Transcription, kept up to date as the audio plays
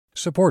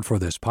Support for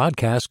this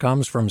podcast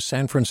comes from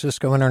San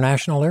Francisco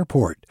International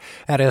Airport.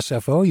 At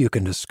SFO, you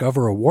can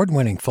discover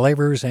award-winning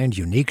flavors and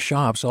unique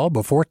shops all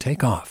before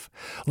takeoff.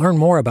 Learn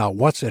more about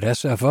what's at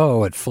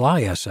SFO at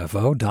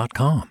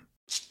flysfo.com.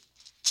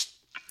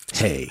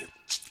 Hey,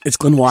 it's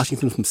Glenn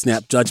Washington from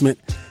Snap Judgment.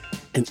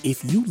 And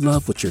if you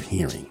love what you're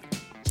hearing,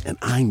 and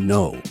I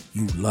know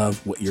you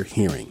love what you're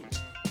hearing,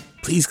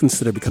 please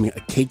consider becoming a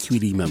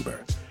KQED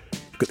member.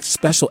 Get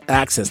special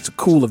access to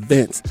cool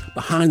events,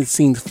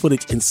 behind-the-scenes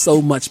footage, and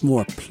so much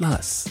more.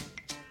 Plus,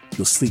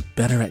 you'll sleep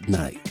better at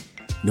night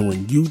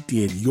knowing you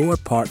did your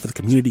part for the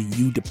community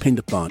you depend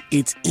upon.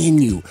 It's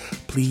in you.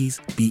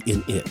 Please be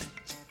in it.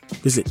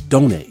 Visit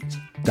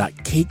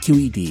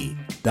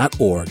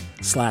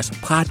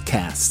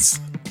donate.kqed.org/podcasts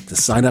to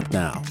sign up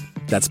now.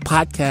 That's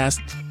podcast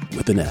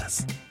with an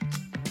S.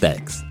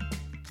 Thanks.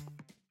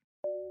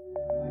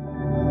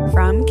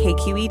 From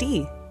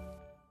KQED.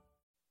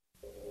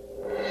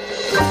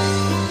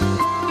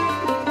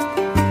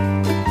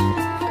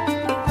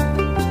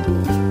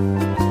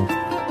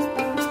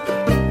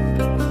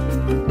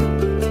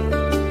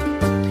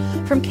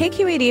 From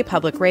KQED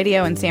Public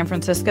Radio in San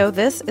Francisco,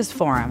 this is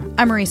Forum.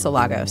 I'm Marisa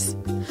Lagos.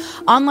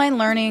 Online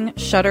learning,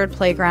 shuttered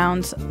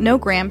playgrounds, no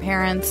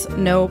grandparents,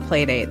 no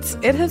playdates.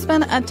 It has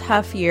been a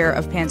tough year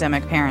of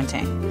pandemic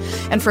parenting.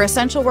 And for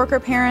essential worker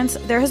parents,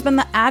 there has been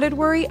the added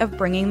worry of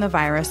bringing the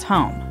virus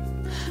home.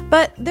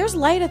 But there's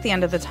light at the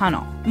end of the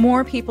tunnel.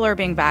 More people are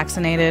being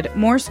vaccinated,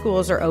 more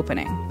schools are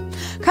opening.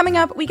 Coming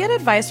up, we get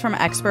advice from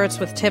experts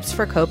with tips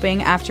for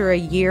coping after a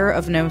year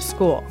of no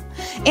school.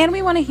 And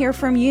we want to hear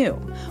from you.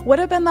 What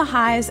have been the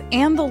highs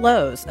and the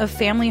lows of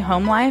family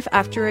home life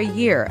after a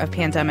year of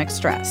pandemic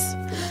stress?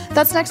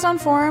 That's next on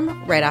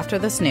Forum, right after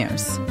this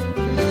news.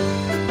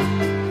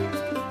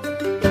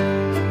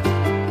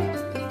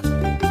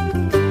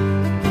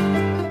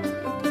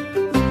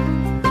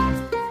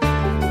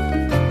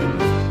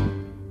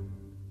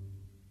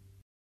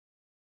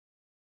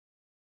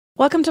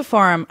 Welcome to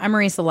Forum. I'm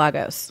Marisa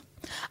Lagos.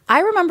 I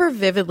remember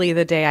vividly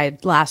the day I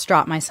last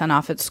dropped my son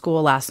off at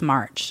school last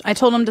March. I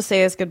told him to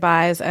say his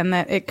goodbyes and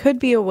that it could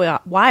be a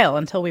while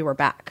until we were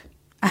back.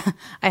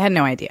 I had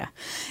no idea.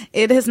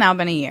 It has now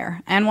been a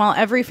year, and while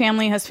every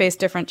family has faced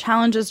different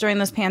challenges during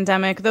this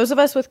pandemic, those of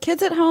us with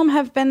kids at home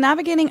have been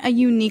navigating a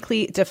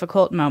uniquely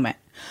difficult moment.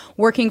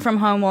 Working from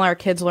home while our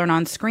kids learn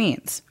on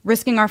screens,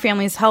 risking our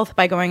family's health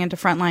by going into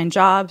frontline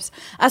jobs,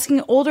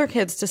 asking older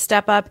kids to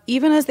step up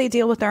even as they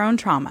deal with their own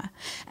trauma,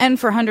 and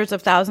for hundreds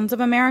of thousands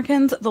of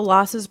Americans, the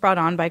losses brought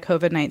on by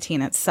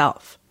COVID-19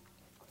 itself.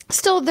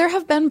 Still, there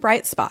have been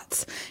bright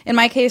spots. In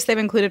my case, they've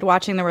included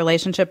watching the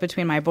relationship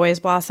between my boys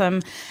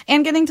blossom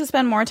and getting to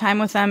spend more time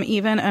with them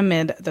even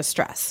amid the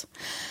stress.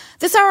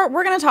 This hour,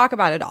 we're going to talk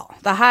about it all.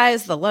 The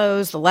highs, the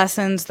lows, the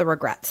lessons, the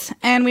regrets.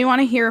 And we want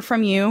to hear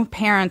from you,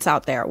 parents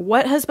out there.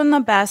 What has been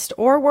the best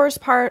or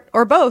worst part,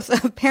 or both,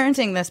 of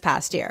parenting this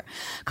past year?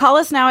 Call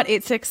us now at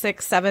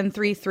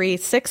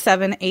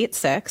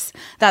 866-733-6786.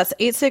 That's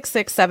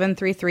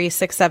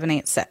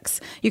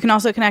 866-733-6786. You can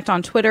also connect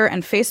on Twitter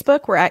and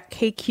Facebook. We're at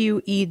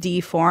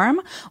KQED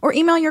Forum. Or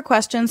email your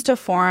questions to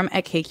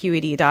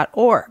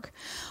forum@kqed.org.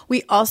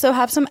 We also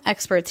have some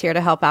experts here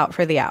to help out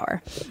for the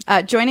hour.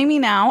 Joining me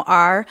now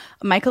are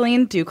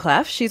Michaeline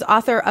Duclef. She's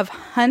author of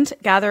Hunt,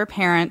 Gather,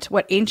 Parent,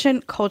 What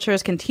Ancient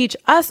Cultures Can Teach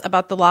Us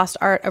About the Lost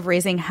Art of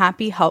Raising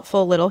Happy,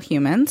 Helpful Little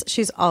Humans.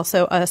 She's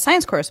also a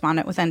science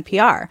correspondent with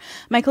NPR.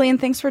 Michaeline,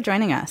 thanks for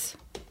joining us.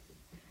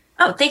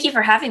 Oh, thank you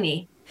for having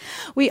me.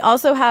 We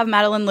also have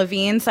Madeline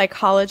Levine,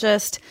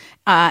 psychologist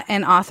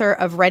and author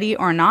of Ready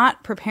or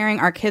Not, Preparing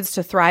Our Kids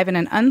to Thrive in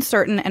an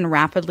Uncertain and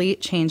Rapidly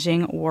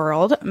Changing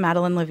World.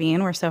 Madeline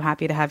Levine, we're so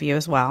happy to have you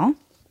as well.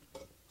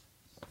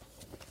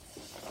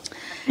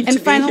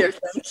 And finally,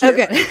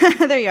 okay,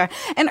 there you are.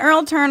 And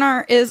Earl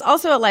Turner is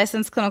also a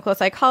licensed clinical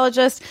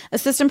psychologist,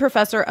 assistant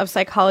professor of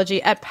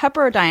psychology at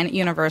Pepperdine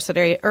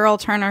University. Earl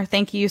Turner,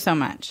 thank you so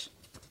much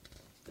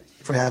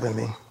for having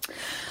me.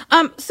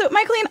 So,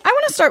 Michaeline, I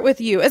want to start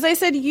with you. As I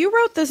said, you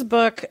wrote this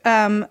book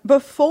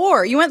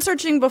you went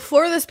searching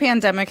before this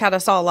pandemic had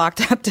us all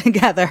locked up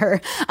together.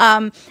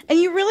 And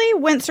you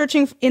really went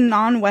searching in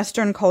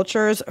non-Western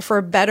cultures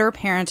for better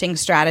parenting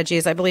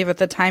strategies. I believe at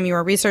the time you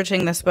were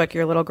researching this book,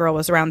 your little girl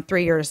was around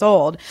 3 years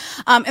old.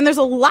 And there's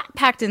a lot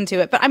packed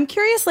into it. But I'm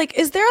curious,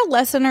 is there a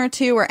lesson or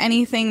two or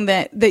anything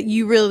that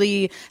you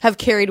really have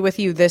carried with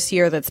you this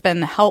year that's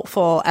been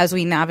helpful as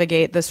we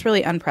navigate this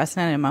really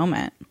unprecedented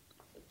moment?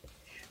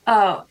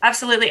 Oh,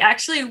 absolutely.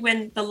 Actually,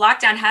 when the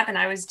lockdown happened,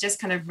 I was just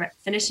kind of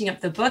finishing up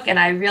the book and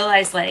I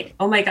realized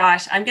oh my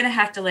gosh, I'm going to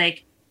have to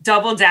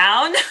double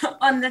down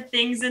on the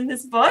things in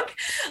this book.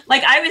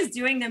 I was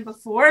doing them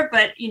before,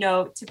 but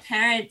to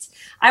parent,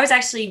 I was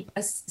actually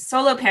a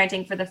solo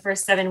parenting for the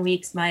first 7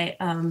 weeks. My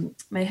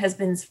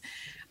husband's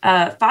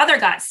father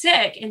got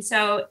sick. And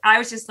so I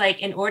was just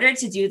in order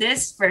to do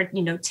this for,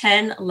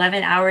 10,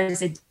 11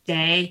 hours a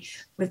day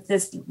with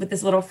this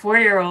little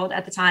 4-year-old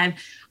at the time,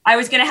 I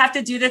was going to have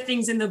to do the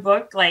things in the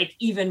book,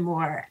 even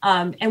more.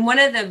 And one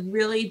of the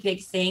really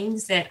big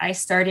things that I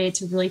started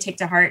to really take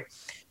to heart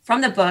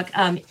from the book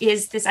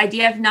is this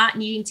idea of not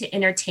needing to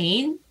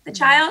entertain the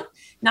child,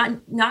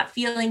 not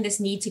feeling this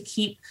need to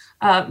keep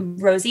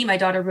Rosie, my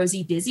daughter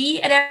Rosie,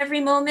 busy at every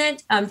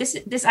moment.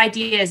 This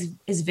idea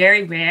is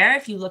very rare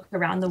if you look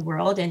around the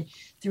world and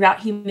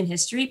throughout human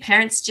history.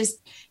 Parents just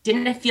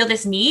didn't feel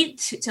this need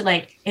to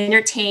like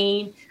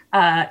entertain,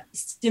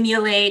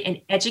 stimulate,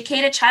 and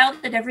educate a child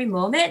at every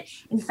moment.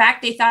 In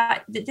fact, they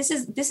thought that this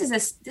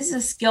is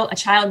a skill a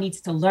child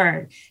needs to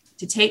learn.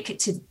 To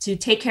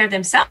take care of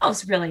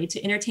themselves, really,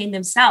 to entertain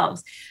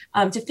themselves,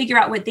 to figure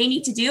out what they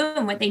need to do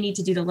and what they need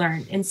to do to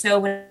learn. And so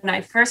when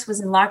I first was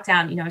in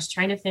lockdown, I was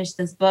trying to finish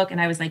this book,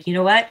 and I was like, you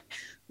know what?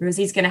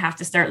 Rosie's going to have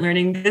to start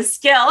learning this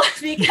skill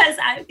because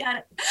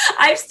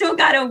I've still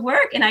got to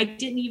work. And I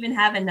didn't even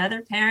have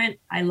another parent.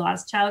 I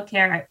lost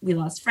childcare. We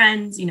lost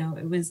friends.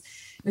 It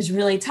was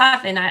really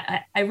tough. And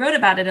I wrote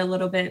about it a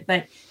little bit,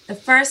 but the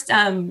first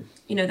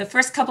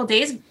couple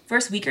days,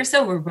 first week or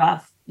so were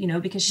rough.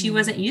 Because she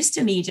wasn't used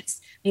to me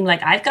just being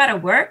like, I've got to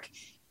work,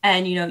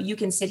 and, you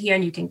can sit here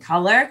and you can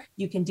color,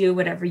 you can do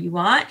whatever you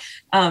want.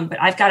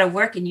 But I've got to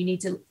work, and you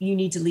need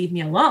to leave me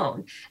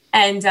alone.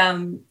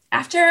 And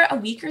after a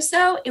week or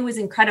so, it was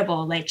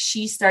incredible. Like,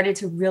 she started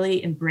to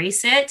really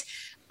embrace it.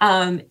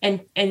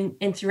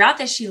 And throughout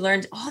this, she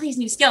learned all these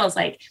new skills.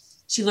 Like,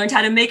 she learned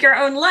how to make her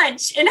own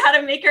lunch and how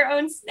to make her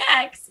own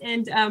snacks.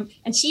 And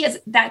she has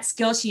that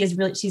skill.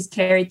 She's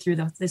carried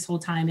through this whole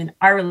time, and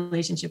our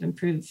relationship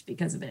improved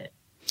because of it.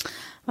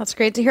 That's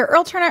great to hear.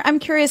 Earl Turner, I'm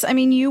curious. I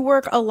mean, you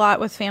work a lot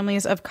with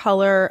families of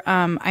color.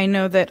 I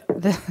know that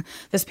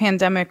this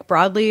pandemic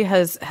broadly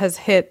has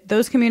hit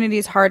those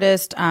communities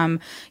hardest. I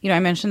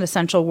mentioned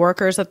essential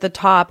workers at the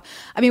top.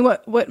 I mean,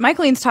 what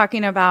Michaeline's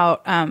talking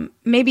about,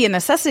 maybe a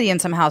necessity in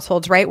some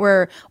households, right?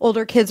 Where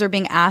older kids are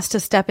being asked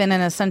to step in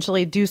and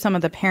essentially do some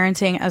of the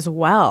parenting as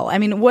well. I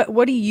mean,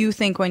 what do you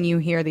think when you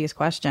hear these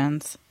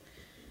questions?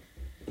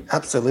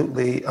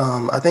 Absolutely.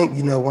 I think,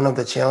 one of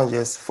the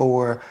challenges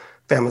for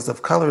families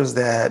of color is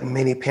that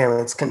many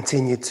parents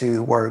continue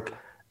to work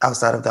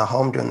outside of their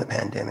home during the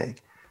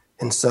pandemic.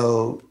 And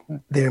so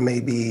there may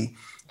be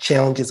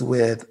challenges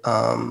with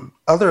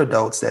other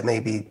adults that may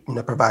be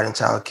providing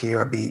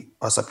childcare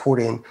or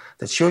supporting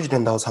the children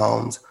in those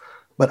homes.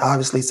 But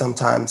obviously,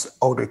 sometimes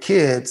older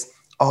kids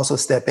also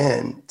step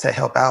in to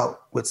help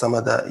out with some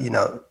of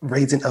the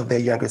raising of their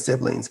younger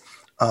siblings,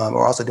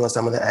 or also doing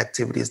some of the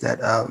activities that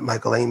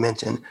Michaeline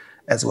mentioned,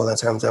 as well in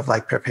terms of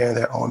like preparing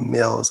their own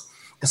meals.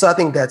 And so I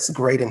think that's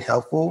great and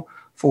helpful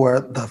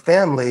for the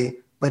family,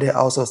 but it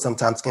also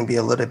sometimes can be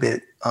a little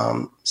bit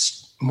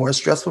more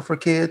stressful for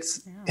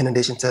kids, in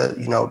addition to,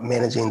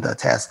 managing the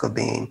task of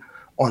being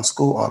on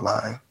school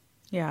online.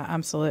 Yeah,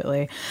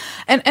 absolutely.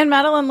 And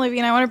Madeline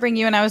Levine, I want to bring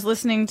you in. I was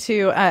listening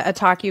to a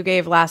talk you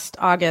gave last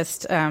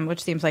August,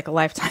 which seems like a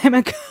lifetime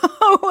ago.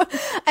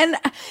 And,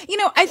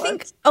 I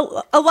think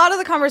a lot of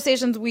the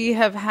conversations we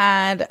have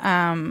had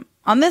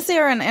on this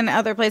air and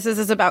other places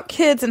is about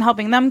kids and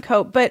helping them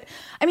cope. But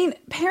I mean,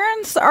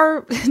 parents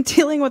are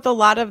dealing with a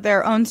lot of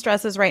their own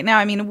stresses right now.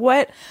 I mean,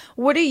 what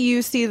do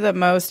you see the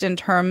most in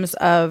terms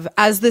of,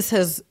 as this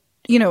has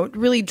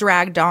really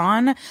dragged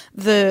on,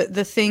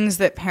 the things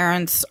that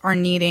parents are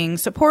needing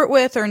support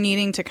with or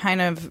needing to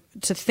kind of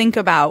to think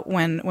about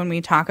when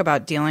we talk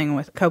about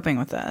coping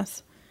with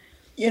this?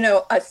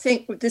 I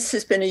think this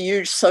has been a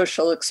huge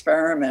social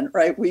experiment,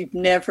 right? We've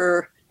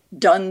never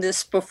done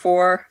this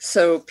before.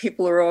 So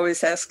people are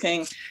always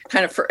asking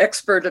kind of for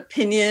expert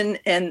opinion,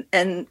 and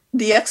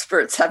the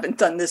experts haven't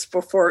done this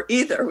before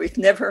either. We've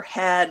never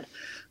had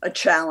a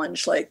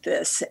challenge like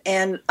this.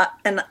 And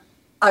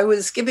I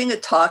was giving a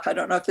talk, I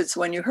don't know if it's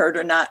one you heard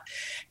or not,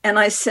 and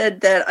I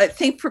said that I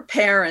think for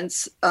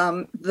parents,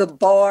 the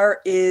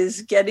bar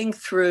is getting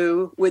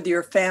through with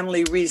your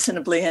family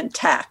reasonably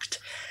intact.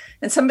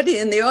 And somebody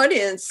in the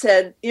audience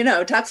said,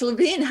 Dr.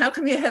 Levine, how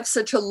come you have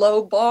such a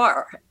low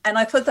bar? And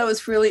I thought that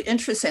was really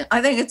interesting.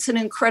 I think it's an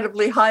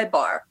incredibly high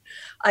bar.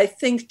 I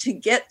think to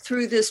get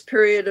through this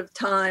period of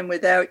time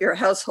without your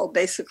household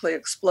basically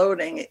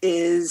exploding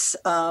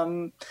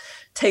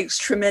takes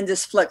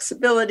tremendous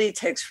flexibility,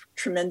 takes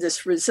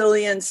tremendous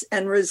resilience.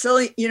 And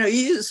you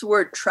used the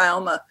word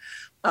trauma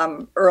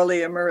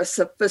earlier,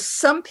 Marissa. For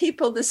some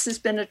people, this has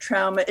been a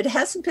trauma. It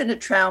hasn't been a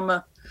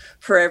trauma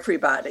for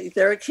everybody.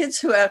 There are kids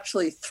who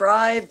actually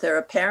thrive. There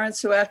are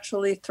parents who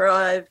actually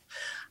thrive.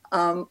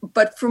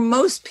 But for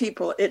most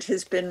people, it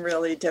has been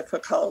really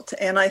difficult.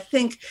 And I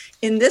think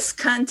in this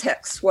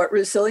context, what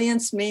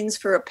resilience means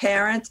for a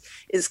parent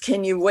is,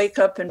 can you wake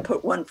up and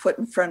put one foot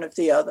in front of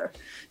the other?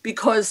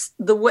 Because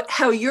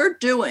how you're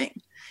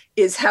doing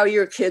is how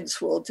your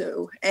kids will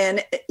do.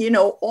 And,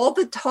 all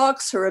the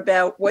talks are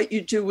about what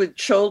you do with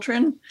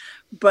children.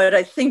 But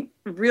I think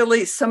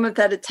really some of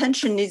that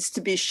attention needs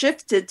to be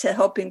shifted to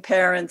helping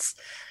parents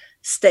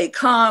stay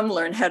calm,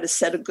 learn how to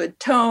set a good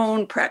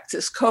tone,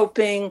 practice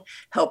coping,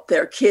 help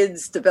their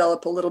kids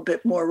develop a little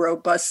bit more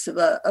robust of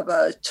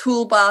a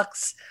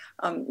toolbox,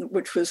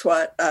 which was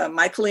what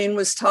Michaeline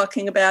was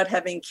talking about,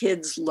 having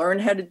kids learn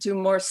how to do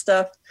more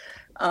stuff.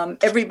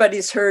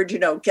 Everybody's heard,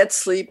 get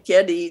sleep,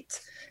 get eat,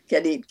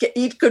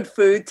 eat good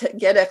food,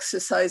 get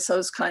exercise,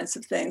 those kinds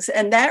of things.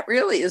 And that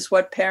really is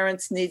what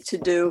parents need to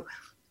do.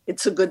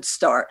 It's a good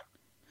start.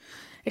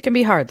 It can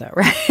be hard though,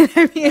 right?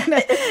 I mean,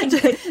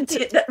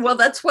 well,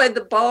 that's why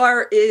the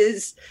bar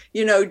is,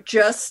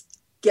 just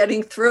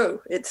getting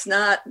through. It's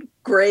not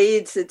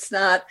grades. It's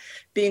not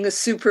being a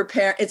super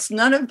parent. It's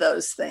none of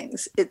those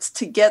things. It's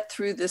to get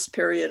through this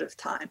period of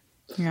time.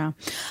 Yeah.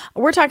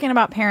 We're talking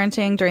about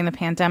parenting during the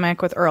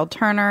pandemic with Earl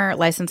Turner,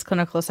 licensed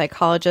clinical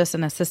psychologist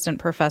and assistant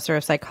professor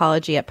of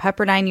psychology at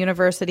Pepperdine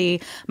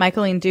University,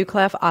 Michaeline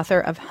Ducliffe,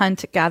 author of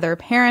Hunt, Gather,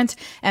 Parent,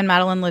 and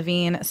Madeline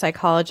Levine,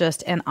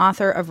 psychologist and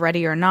author of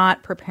Ready or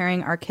Not,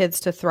 Preparing Our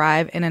Kids to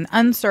Thrive in an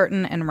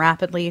Uncertain and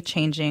Rapidly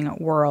Changing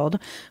World,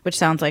 which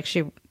sounds like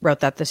she wrote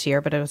that this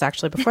year, but it was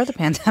actually before the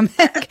pandemic.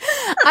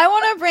 I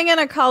want to bring in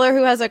a caller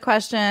who has a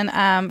question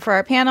for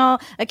our panel.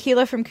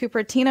 Akila from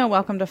Cupertino,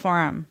 welcome to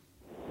Forum.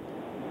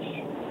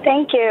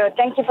 Thank you.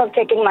 Thank you for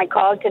taking my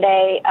call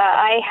today.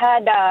 I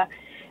had,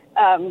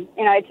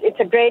 it's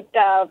a great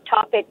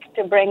topic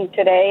to bring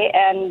today,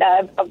 and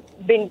I've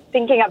been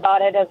thinking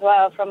about it as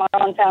well from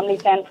our own family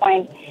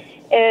standpoint.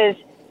 Is,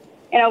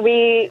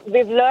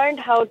 we've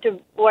learned how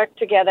to work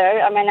together.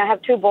 I mean, I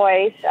have two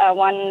boys,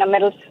 one a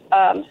middle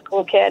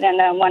school kid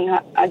and one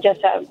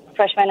just a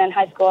freshman in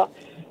high school,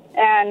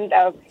 and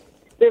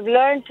we've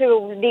learned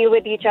to deal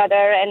with each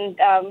other and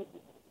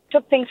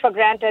took things for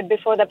granted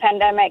before the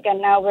pandemic,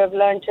 and now we've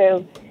learned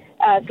to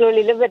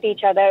slowly live with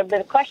each other. But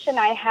the question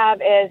I have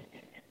is,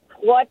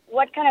 what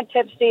kind of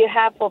tips do you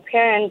have for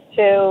parents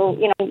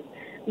to,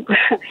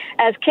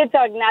 as kids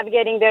are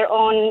navigating their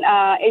own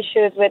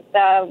issues with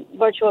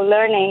virtual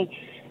learning,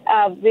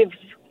 we've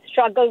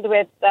struggled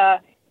with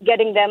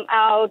getting them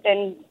out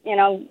and,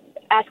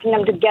 asking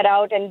them to get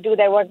out and do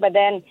their work, but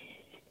then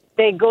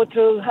they go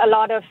through a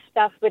lot of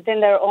stuff within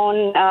their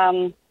own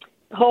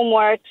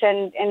homeworks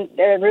and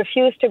they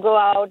refuse to go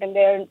out and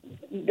they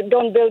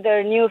don't build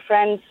their new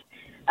friends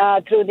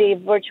through the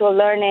virtual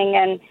learning.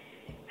 And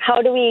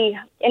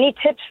any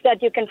tips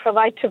that you can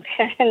provide to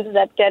parents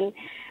that can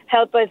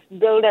help us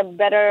build a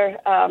better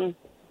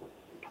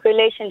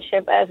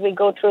relationship as we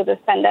go through this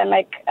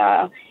pandemic?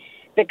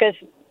 Because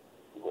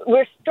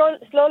we're still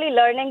slowly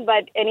learning,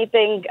 but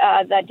anything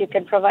that you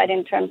can provide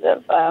in terms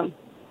of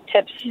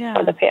tips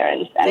for the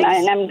parents. And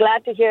I'm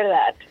glad to hear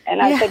that.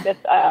 And I'll take this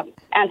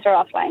answer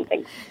offline.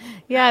 Thanks.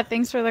 Yeah,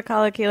 thanks for the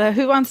call, Akila.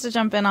 Who wants to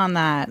jump in on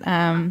that?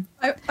 I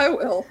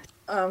will.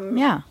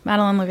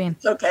 Madeline Levine.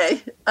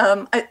 Okay.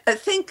 I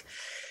think,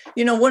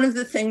 one of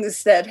the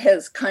things that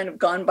has kind of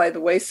gone by the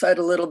wayside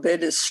a little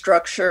bit is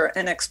structure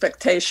and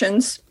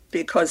expectations,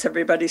 because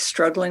everybody's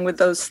struggling with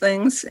those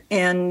things,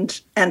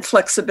 and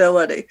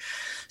flexibility.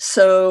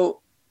 So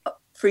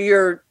for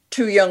your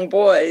two young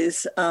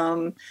boys,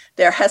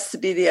 there has to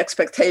be the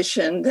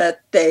expectation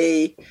that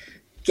they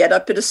get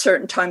up at a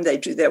certain time, they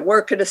do their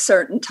work at a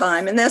certain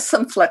time, and there's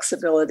some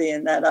flexibility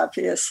in that,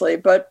 obviously.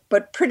 But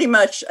pretty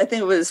much, I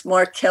think it was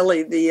Mark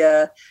Kelly,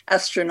 the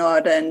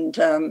astronaut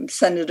and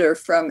senator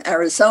from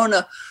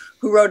Arizona,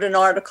 who wrote an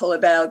article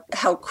about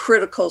how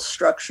critical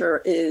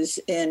structure is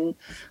in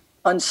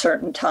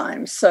uncertain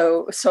times.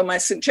 So my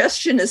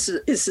suggestion is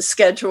a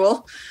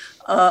schedule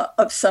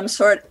of some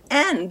sort,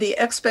 and the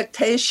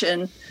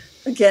expectation,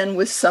 again,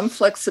 with some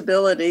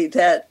flexibility,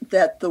 that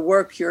the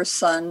work your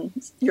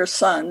sons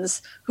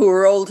who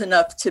are old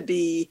enough to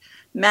be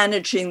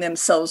managing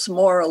themselves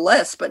more or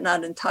less, but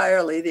not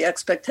entirely, the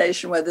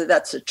expectation, whether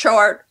that's a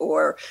chart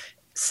or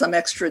some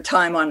extra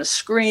time on a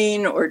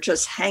screen or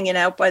just hanging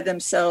out by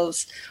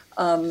themselves,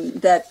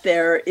 that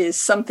there is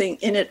something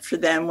in it for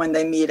them when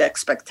they meet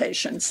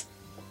expectations.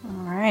 All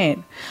right.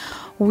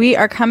 We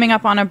are coming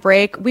up on a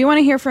break. We want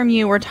to hear from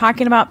you. We're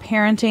talking about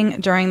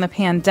parenting during the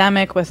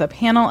pandemic with a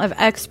panel of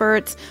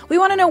experts. We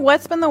want to know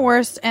what's been the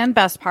worst and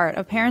best part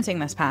of parenting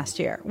this past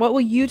year. What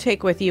will you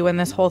take with you when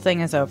this whole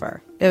thing is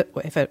over?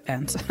 If it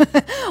ends.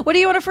 What do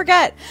you want to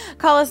forget?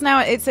 Call us now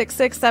at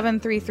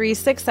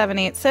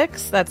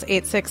 866-733-6786. That's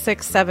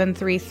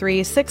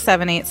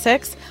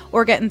 866-733-6786.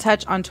 Or get in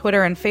touch on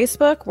Twitter and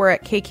Facebook. We're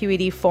at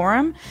KQED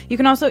Forum. You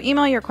can also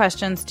email your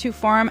questions to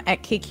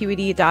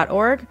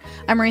forum@kqed.org.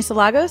 I'm Marisa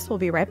Lagos. We'll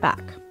be right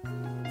back.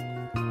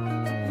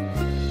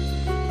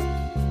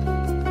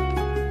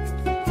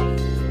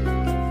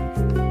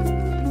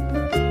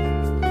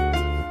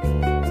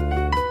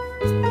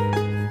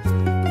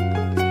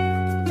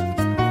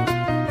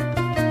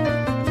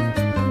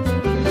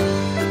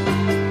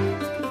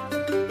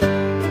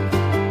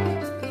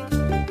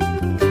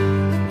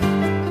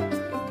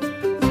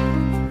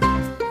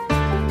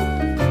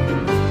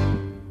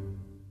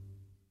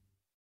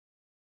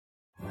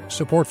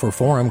 Support for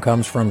Forum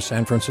comes from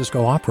San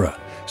Francisco Opera.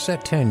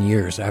 Set 10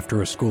 years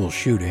after a school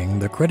shooting,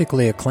 the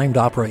critically acclaimed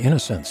opera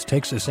Innocence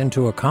takes us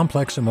into a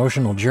complex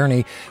emotional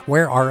journey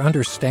where our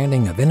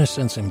understanding of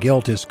innocence and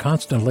guilt is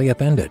constantly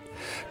upended.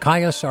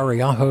 Kaya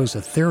Sariaho's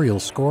ethereal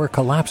score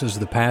collapses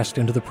the past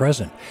into the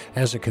present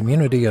as a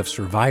community of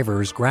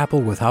survivors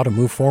grapple with how to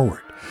move forward.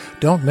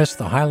 Don't miss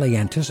the highly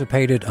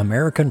anticipated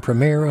American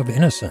premiere of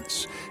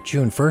Innocence.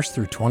 June 1st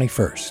through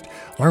 21st.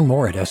 Learn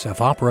more at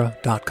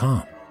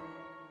sfopera.com.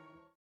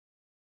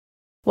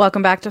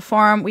 Welcome back to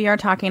Forum. We are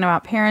talking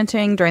about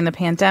parenting during the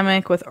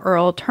pandemic with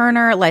Earl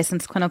Turner,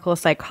 licensed clinical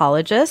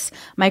psychologist,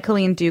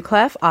 Michaeline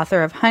Duclef,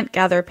 author of Hunt,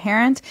 Gather,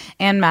 Parent,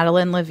 and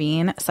Madeline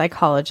Levine,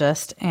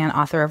 psychologist and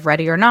author of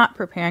Ready or Not,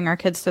 Preparing Our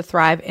Kids to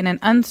Thrive in an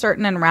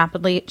Uncertain and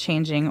Rapidly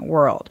Changing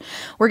World.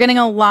 We're getting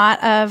a lot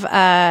of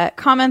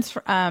comments.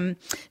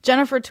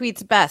 Jennifer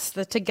tweets, best,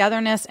 the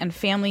togetherness and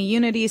family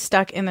unity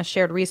stuck in the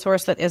shared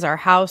resource that is our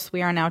house.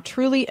 We are now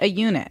truly a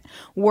unit.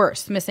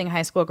 Worse, missing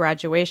high school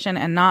graduation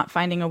and not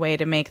finding a way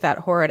to make that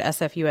horrid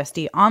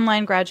SFUSD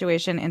online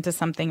graduation into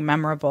something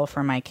memorable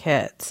for my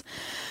kids.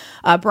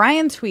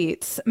 Brian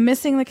tweets,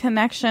 missing the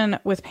connection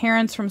with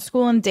parents from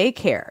school and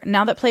daycare.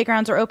 Now that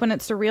playgrounds are open,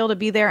 it's surreal to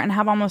be there and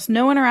have almost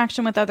no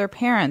interaction with other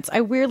parents.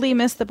 I weirdly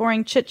miss the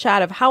boring chit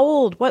chat of how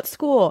old, what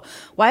school,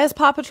 why is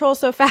Paw Patrol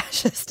so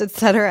fascist,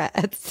 etc.,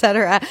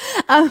 etc.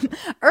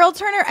 Earl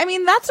Turner, I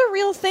mean, that's a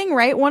real thing,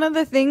 right? One of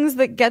the things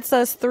that gets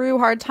us through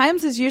hard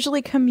times is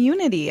usually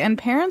community, and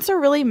parents are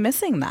really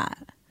missing that.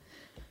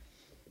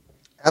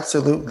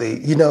 Absolutely.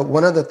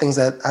 One of the things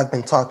that I've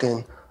been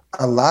talking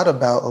a lot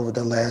about over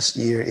the last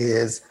year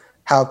is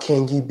how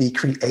can you be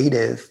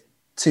creative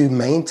to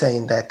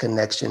maintain that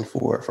connection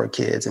for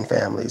kids and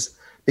families?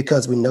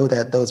 Because we know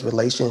that those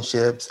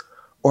relationships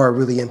are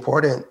really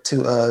important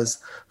to us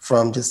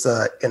from just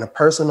in a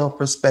personal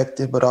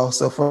perspective, but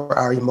also for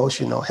our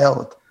emotional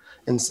health.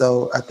 And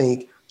so I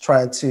think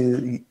trying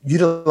to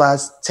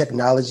utilize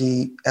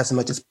technology as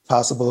much as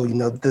possible,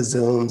 the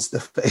Zooms, the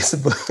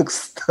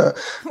Facebooks, the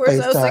We're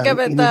FaceTime, so sick of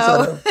it,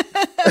 though.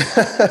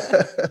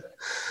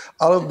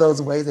 All of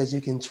those ways that you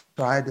can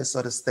try to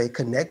sort of stay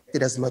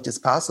connected as much as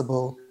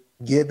possible,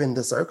 given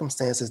the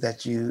circumstances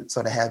that you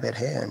sort of have at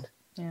hand.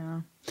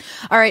 Yeah.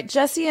 All right,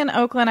 Jesse in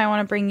Oakland, I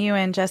want to bring you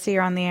in. Jesse,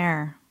 you're on the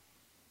air.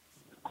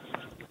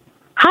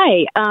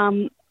 Hi.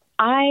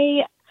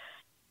 I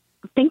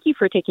thank you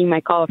for taking my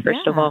call,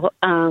 first of all.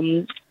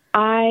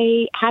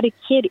 I had a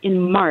kid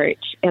in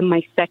March and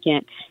my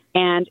second,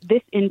 and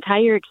this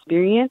entire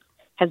experience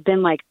has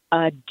been like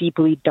a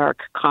deeply dark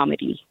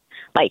comedy,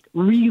 like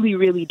really,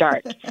 really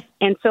dark.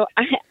 And so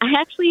I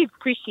actually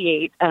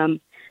appreciate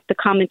the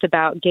comment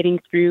about getting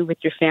through with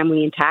your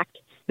family intact,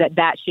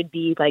 that should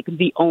be like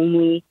the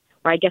only,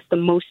 or I guess the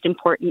most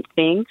important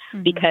thing,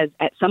 because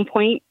at some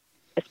point,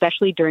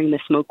 especially during the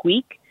smoke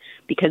week,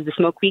 because the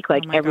smoke week,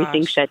 like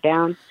everything shut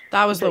down.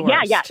 That was the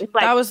worst. Yeah. It's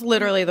like, that was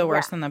literally the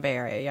worst in the Bay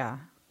Area.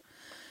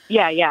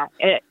 Yeah.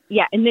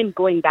 And then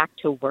going back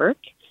to work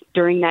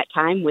during that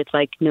time with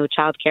like no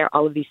childcare,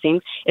 all of these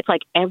things, it's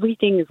like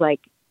everything is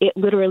like, it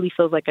literally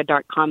feels like a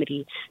dark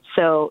comedy.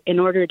 So in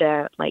order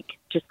to like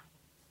just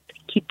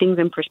keep things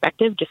in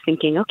perspective, just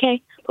thinking,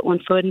 okay, put one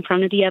foot in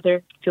front of the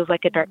other, feels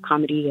like a dark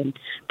comedy, and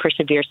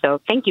persevere. So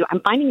thank you.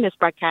 I'm finding this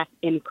broadcast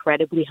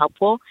incredibly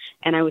helpful.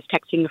 And I was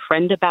texting a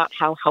friend about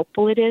how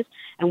helpful it is.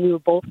 And we were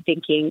both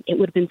thinking it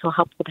would have been so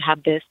helpful to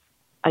have this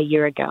a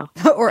year ago.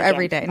 Or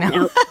every day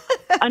now.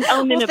 An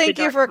element well, of thank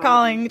you for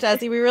calling,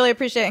 Jesse. We really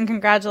appreciate it, and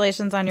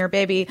congratulations on your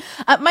baby.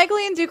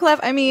 Michaeline Duclef,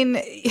 I mean,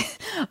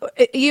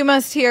 you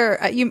must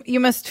you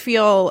must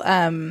feel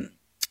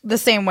the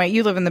same way.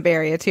 You live in the Bay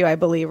Area too, I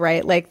believe,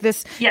 right? Like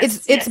this,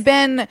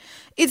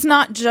 it's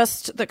not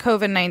just the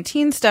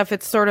COVID-19 stuff.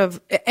 It's sort of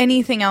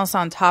anything else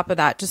on top of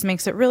that just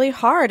makes it really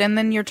hard. And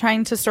then you're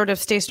trying to sort of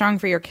stay strong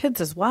for your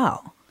kids as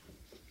well.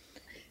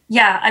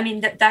 Yeah, I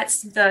mean,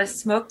 that's the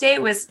smoke day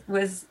was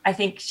I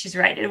think she's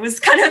right. It was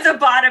kind of the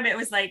bottom. It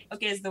was like,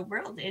 okay, is the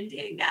world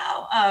ending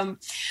now?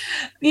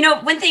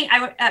 One thing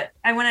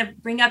I want to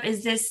bring up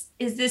is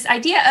this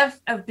idea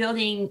of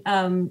building,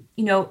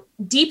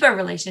 deeper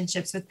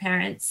relationships with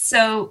parents.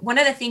 So one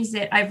of the things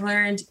that I've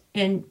learned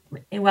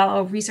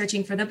while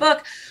researching for the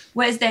book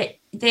was that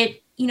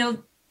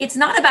it's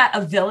not about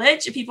a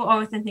village. People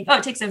always think, oh,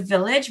 it takes a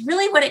village.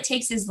 Really, what it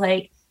takes is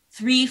like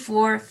 3,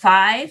 4,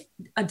 5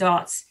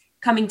 adults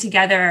coming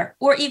together,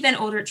 or even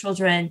older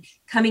children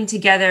coming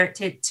together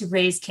to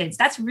raise kids.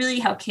 That's really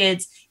how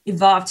kids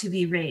evolve to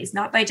be raised,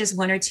 not by just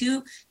 1 or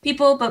 2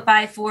 people, but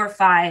by 4 or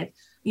 5,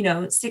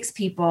 6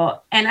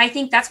 people. And I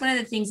think that's one of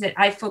the things that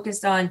I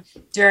focused on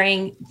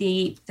during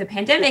the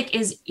pandemic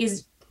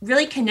is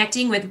really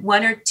connecting with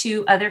 1 or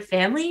 2 other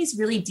families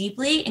really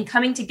deeply and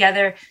coming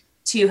together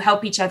to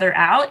help each other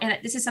out. And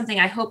this is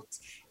something I hoped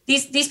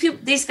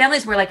these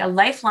families were like a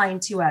lifeline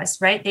to us,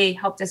 right? They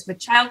helped us with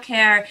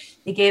childcare.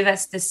 They gave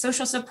us this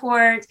social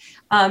support.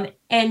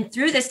 And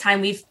through this time,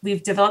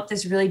 we've developed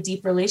this really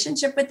deep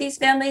relationship with these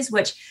families,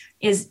 which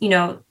is,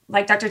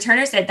 like Dr.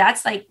 Turner said,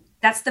 that's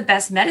the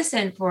best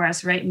medicine for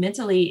us, right?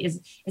 Mentally is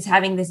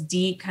having this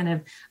deep kind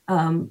of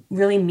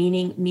really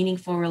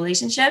meaningful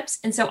relationships.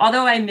 And so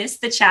although I miss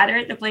the chatter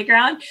at the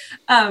playground,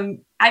 I've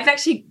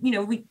actually,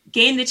 we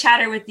gained the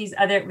chatter with these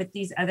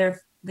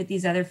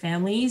other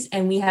families,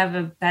 and we have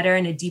a better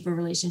and a deeper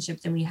relationship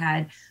than we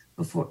had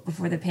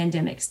before the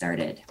pandemic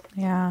started.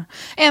 Yeah.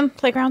 And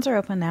playgrounds are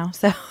open now.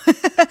 So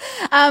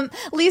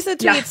Lisa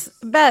tweets,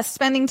 best,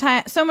 spending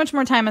time, so much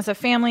more time as a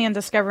family and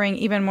discovering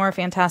even more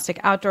fantastic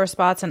outdoor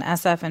spots in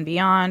SF and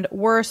beyond.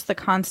 Worse, the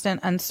constant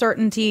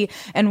uncertainty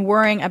and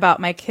worrying about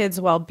my kids'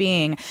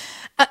 well-being.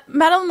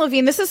 Madeline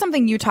Levine, this is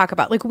something you talk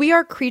about. Like, we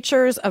are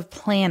creatures of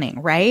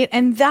planning, right?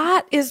 And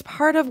that is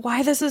part of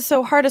why this is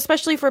so hard,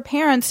 especially for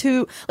parents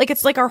who, like,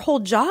 it's like our whole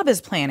job is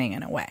planning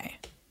in a way.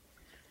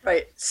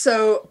 Right.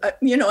 So,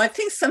 I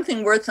think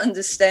something worth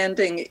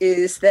understanding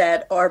is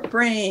that our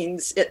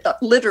brains,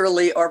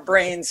 literally our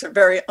brains are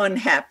very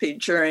unhappy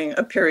during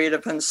a period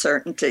of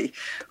uncertainty.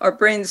 Our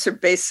brains are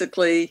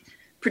basically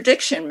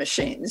prediction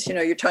machines.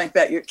 You're talking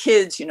about your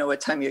kids,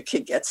 what time your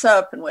kid gets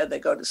up and where they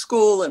go to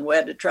school and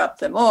where to drop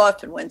them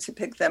off and when to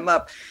pick them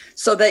up,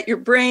 so that your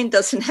brain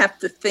doesn't have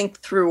to think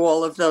through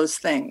all of those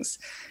things.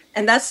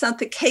 And that's not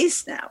the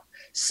case now.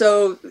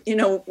 So,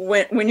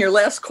 when your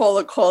last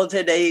caller called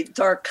it a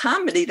dark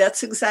comedy,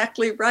 that's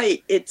exactly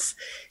right. It's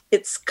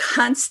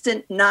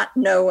constant not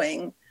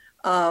knowing,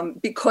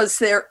 because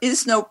there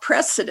is no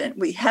precedent.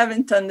 We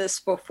haven't done this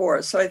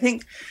before. So I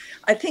think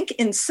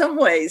in some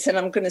ways, and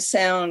I'm going to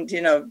sound,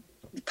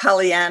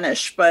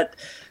 Pollyannish, but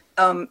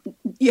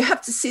you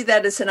have to see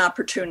that as an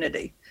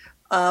opportunity.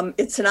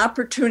 It's an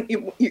opportunity.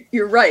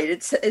 You're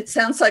right. It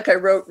sounds like I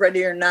wrote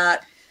Ready or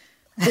Not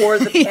for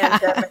the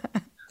pandemic.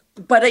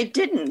 But I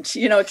didn't.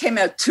 It came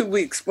out 2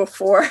 weeks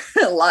before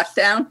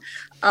lockdown.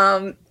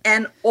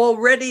 And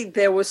already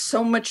there was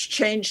so much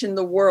change in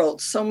the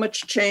world, so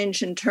much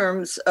change in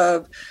terms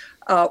of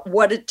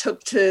what it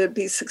took to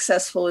be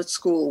successful at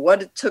school,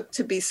 what it took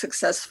to be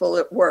successful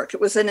at work.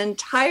 It was an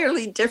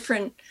entirely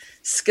different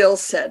skill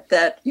set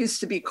that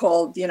used to be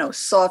called,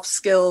 soft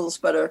skills,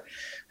 but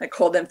I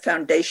call them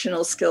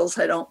foundational skills.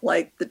 I don't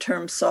like the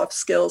term soft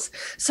skills.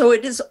 So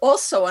it is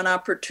also an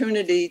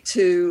opportunity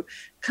to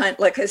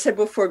like I said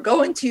before,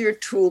 go into your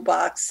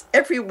toolbox.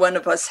 Every one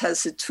of us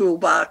has a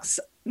toolbox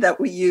that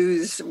we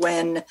use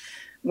when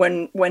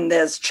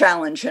there's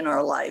challenge in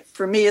our life.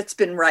 For me, it's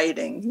been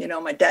writing.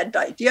 My dad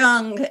died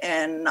young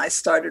and I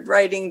started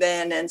writing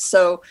then. And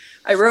so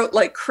I wrote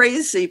like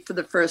crazy for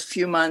the first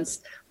few months,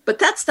 but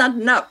that's not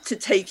enough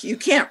you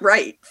can't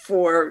write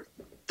for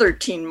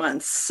 13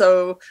 months.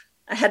 So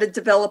I had to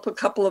develop a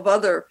couple of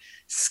other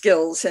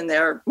skills in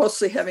there,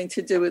 mostly having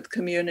to do with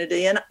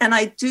community. And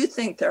I do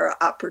think there are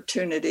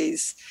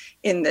opportunities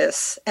in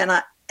this. And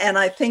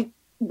I think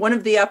one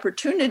of the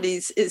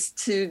opportunities is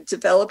to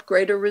develop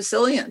greater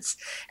resilience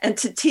and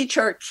to teach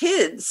our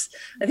kids.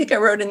 I think I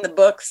wrote in the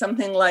book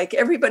something like,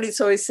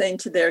 everybody's always saying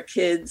to their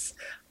kids,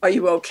 are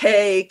you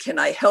okay? Can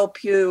I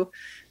help you?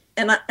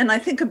 And I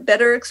think a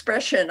better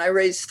expression, I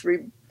raised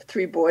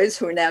three boys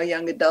who are now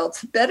young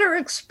adults. Better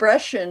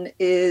expression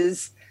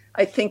is,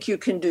 I think you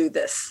can do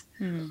this.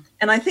 And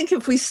I think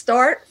if we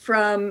start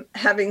from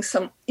having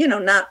some,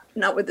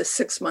 not with a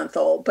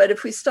 6-month-old, but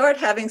if we start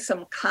having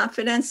some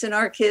confidence in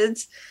our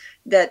kids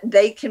that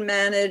they can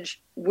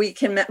manage, we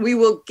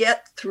will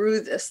get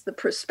through this, the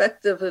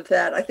perspective of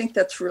that, I think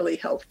that's really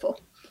helpful.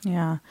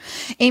 Yeah.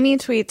 Amy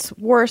tweets,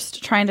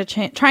 worst, trying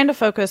to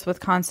focus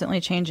with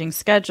constantly changing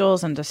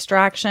schedules and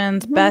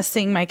distractions, best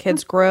seeing my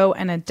kids grow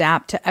and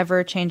adapt to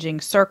ever-changing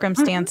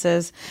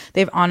circumstances.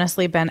 They've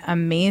honestly been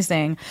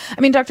amazing.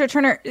 I mean, Dr.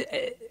 Turner,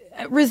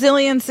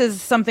 resilience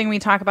is something we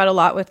talk about a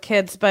lot with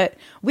kids, but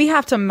we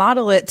have to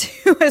model it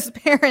too as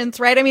parents,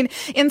 right? I mean,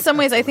 in some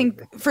ways, I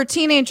think for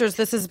teenagers,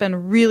 this has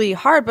been really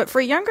hard, but for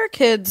younger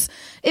kids,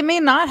 it may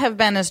not have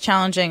been as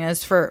challenging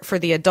as for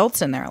the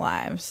adults in their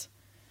lives.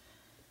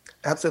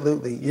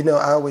 Absolutely.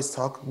 I always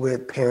talk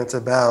with parents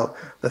about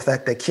the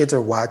fact that kids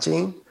are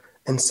watching.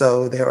 And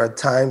so there are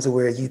times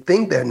where you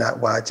think they're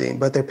not watching,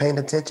 but they're paying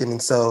attention.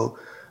 And so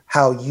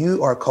how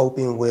you are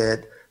coping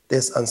with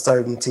this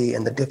uncertainty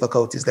and the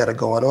difficulties that are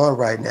going on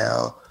right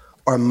now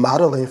are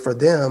modeling for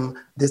them,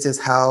 this is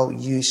how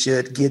you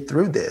should get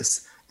through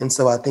this. And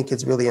so I think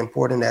it's really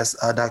important, as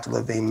Dr.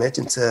 Levine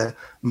mentioned, to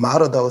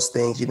model those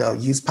things,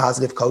 use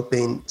positive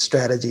coping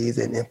strategies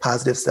and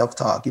positive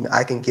self-talk.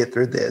 I can get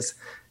through this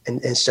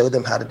and show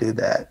them how to do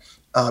that.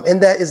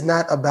 And that is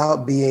not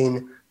about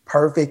being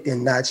perfect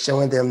and not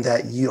showing them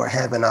that you are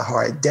having a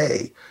hard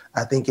day.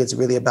 I think it's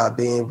really about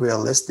being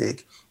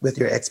realistic with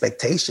your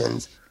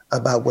expectations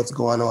about what's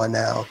going on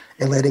now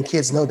and letting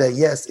kids know that,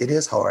 yes, it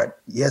is hard.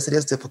 Yes, it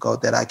is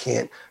difficult that I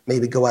can't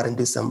maybe go out and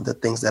do some of the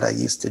things that I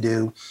used to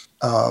do.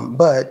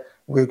 But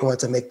we're going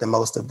to make the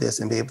most of this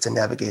and be able to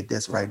navigate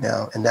this right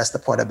now. And that's the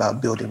part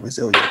about building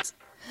resilience.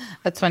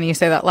 That's funny you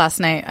say that. Last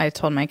night, I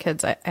told my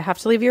kids, I have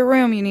to leave your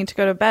room. You need to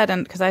go to bed.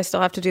 And because I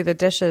still have to do the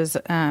dishes.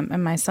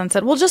 And my son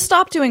said, well, just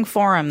stop doing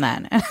Forum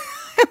then.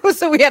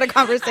 So we had a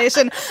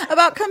conversation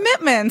about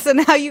commitments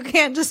and how you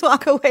can't just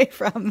walk away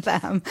from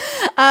them.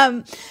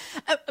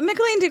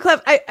 Micheline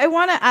Duclev, I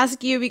want to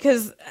ask you,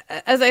 because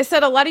as I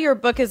said, a lot of your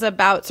book is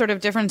about sort of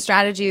different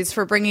strategies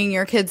for bringing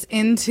your kids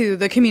into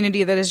the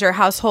community that is your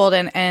household,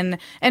 and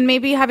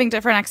maybe having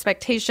different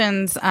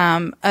expectations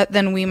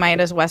than we might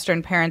as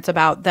Western parents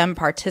about them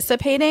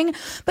participating.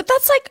 But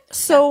that's like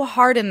so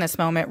hard in this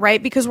moment,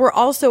 right? Because we're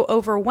all so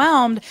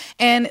overwhelmed,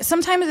 and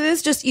sometimes it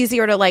is just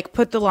easier to like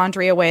put the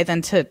laundry away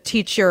than to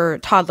teach your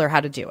toddler how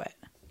to do it.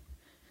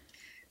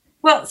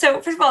 Well, so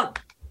first of all,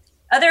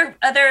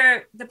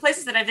 the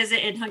places that I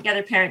visit in Hunt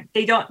Gather Parent,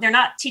 they're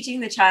not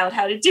teaching the child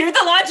how to do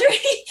the laundry.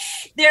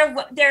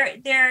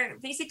 they're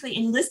basically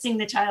enlisting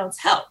the child's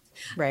help.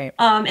 Right.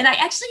 And I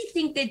actually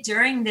think that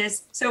during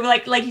this, so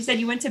like you said,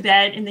 you went to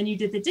bed and then you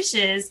did the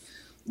dishes.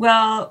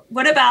 Well,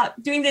 what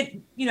about doing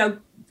the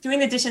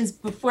dishes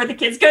before the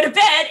kids go to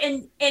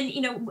bed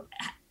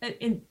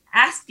and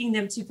asking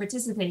them to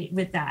participate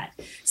with that.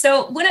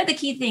 So one of the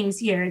key things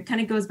here, it kind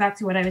of goes back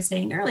to what I was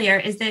saying earlier,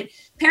 is that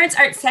parents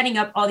aren't setting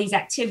up all these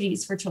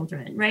activities for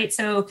children, right?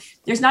 So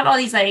there's not all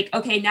these like,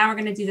 okay, now we're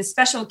going to do the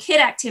special kid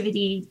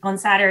activity on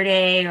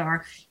Saturday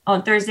or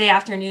on Thursday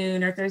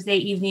afternoon or Thursday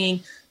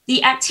evening.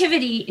 The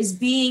activity is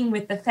being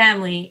with the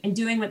family and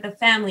doing what the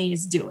family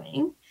is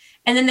doing.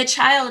 And then the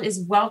child is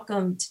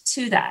welcomed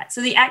to that. So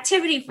the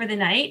activity for the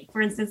night,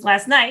 for instance,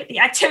 last night, the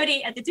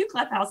activity at the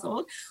Duclev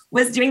household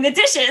was doing the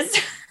dishes,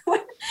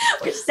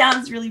 which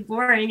sounds really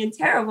boring and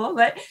terrible,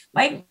 but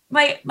my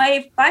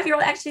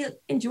 5-year-old actually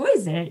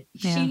enjoys it.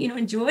 Yeah. She,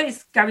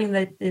 enjoys grabbing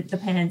the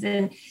pans.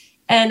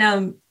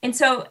 And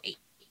so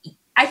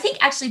I think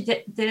actually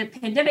the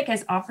pandemic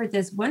has offered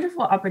this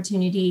wonderful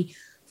opportunity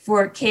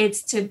for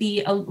kids to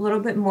be a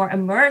little bit more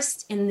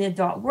immersed in the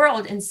adult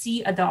world and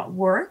see adult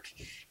work.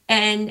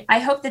 And I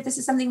hope that this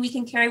is something we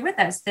can carry with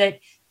us, that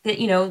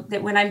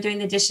when I'm doing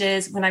the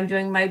dishes, when I'm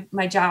doing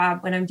my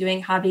job, when I'm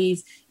doing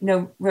hobbies,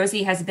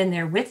 Rosie has been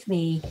there with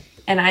me,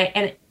 and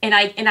I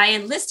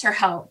enlist her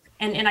help.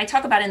 And I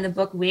talk about in the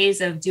book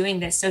ways of doing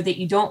this so that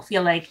you don't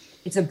feel like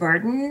it's a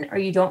burden or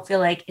you don't feel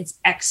like it's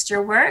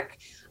extra work.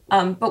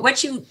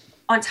 But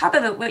on top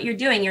of it, what you're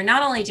doing, you're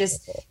not only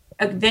just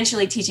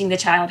eventually teaching the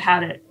child how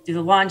to do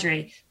the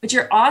laundry, but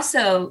you're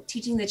also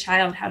teaching the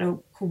child how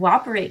to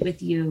cooperate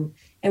with you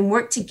and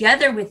work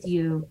together with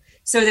you,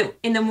 so that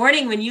in the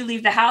morning when you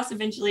leave the house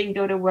eventually and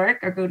go to work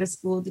or go to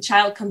school, the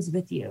child comes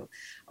with you.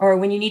 Or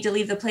when you need to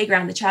leave the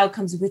playground, the child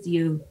comes with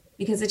you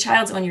because the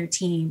child's on your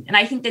team. And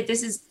I think that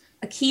this is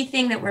a key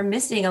thing that we're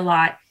missing a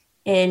lot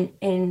in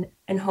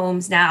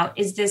homes now,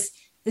 is this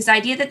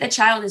idea that the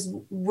child is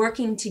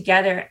working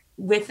together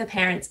with the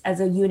parents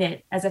as a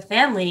unit, as a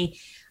family.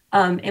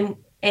 And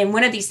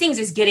one of these things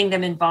is getting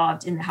them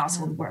involved in the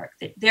household work,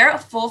 that they're a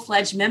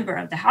full-fledged member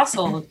of the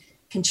household,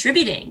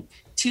 contributing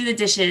to the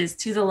dishes,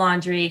 to the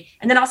laundry,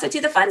 and then also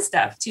to the fun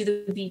stuff, to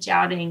the beach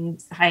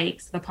outings, the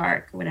hikes, the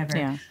park, whatever.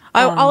 Yeah.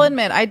 I'll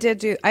admit, I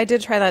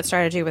did try that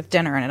strategy with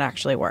dinner, and it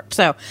actually worked.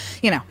 So,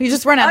 you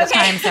just run out of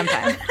time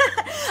sometimes.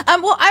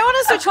 Well, I want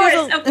to switch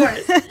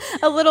gears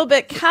a little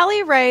bit.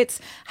 Callie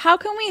writes, how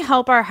can we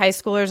help our high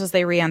schoolers as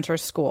they re-enter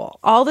school?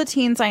 All the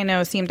teens I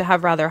know seem to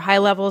have rather high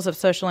levels of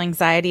social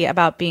anxiety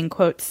about being,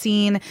 quote,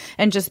 seen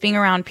and just being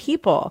around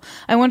people.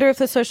 I wonder if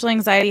the social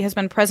anxiety has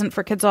been present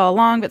for kids all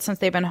along, but since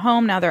they've been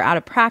home, now they're out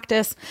of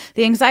practice.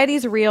 The anxiety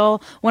is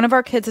real. One of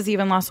our kids has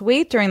even lost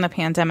weight during the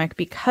pandemic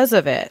because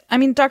of it. I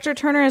mean, Dr.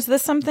 Turner, is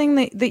this something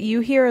that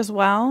you hear as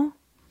well?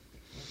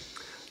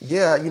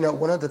 Yeah,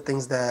 one of the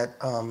things that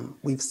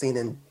we've seen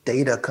in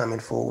data coming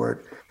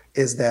forward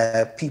is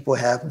that people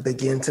have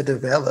begun to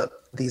develop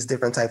these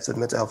different types of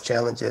mental health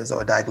challenges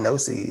or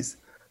diagnoses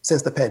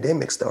since the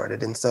pandemic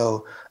started. And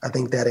so I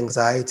think that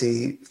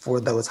anxiety for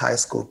those high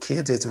school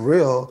kids is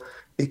real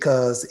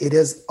because it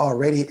is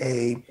already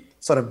a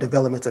sort of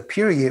developmental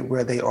period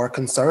where they are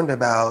concerned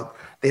about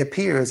their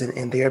peers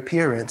and their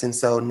appearance. And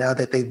so now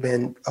that they've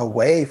been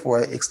away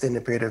for an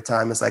extended period of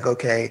time, it's like,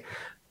 okay,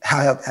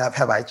 how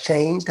have I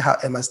changed? How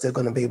am I still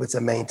going to be able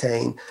to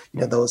maintain,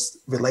 those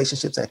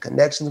relationships and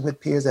connections with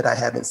peers that I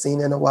haven't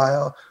seen in a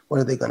while? What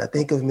are they going to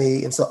think of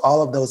me? And so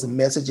all of those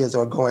messages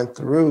are going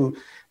through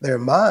their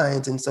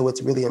minds. And so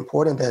it's really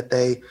important that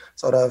they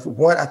sort of,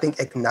 I think,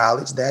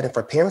 acknowledge that, and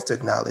for parents to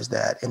acknowledge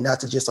that and not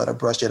to just sort of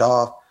brush it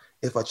off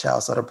if a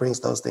child sort of brings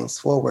those things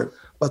forward,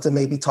 but to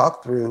maybe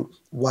talk through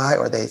why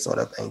are they sort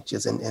of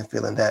anxious and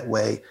feeling that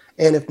way.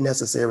 And if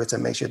necessary, to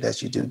make sure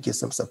that you do get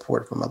some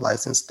support from a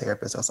licensed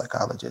therapist or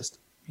psychologist.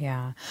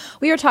 Yeah.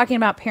 We are talking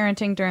about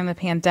parenting during the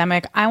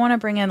pandemic. I want to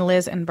bring in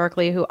Liz in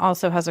Berkeley, who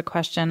also has a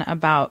question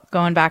about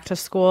going back to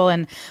school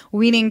and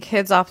weaning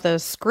kids off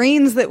those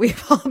screens that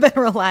we've all been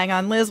relying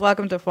on. Liz,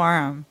 welcome to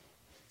Forum.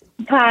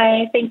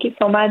 Hi, thank you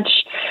so much.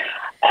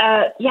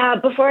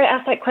 Before I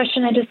ask that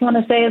question, I just want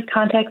to say as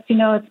context,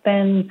 I've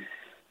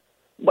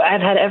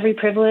had every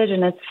privilege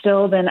and it's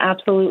still been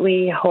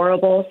absolutely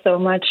horrible. So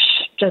much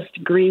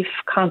just grief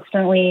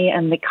constantly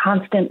and the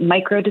constant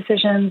micro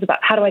decisions about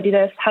how do I do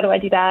this? How do I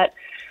do that?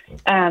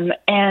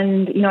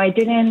 I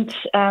didn't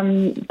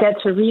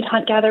get to read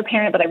Hunt Gather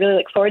Parent, but I really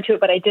look forward to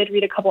it. But I did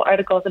read a couple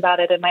articles about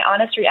it. And my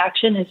honest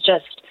reaction is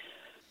just,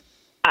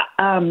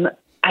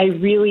 I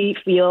really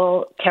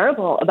feel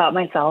terrible about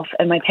myself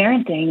and my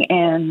parenting.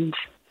 And,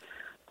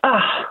 oh,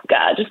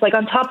 God, just like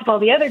on top of all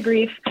the other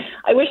grief,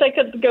 I wish I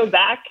could go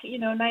back,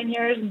 9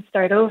 years and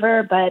start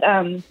over. But,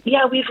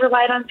 we've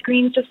relied on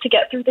screens just to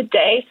get through the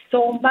day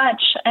so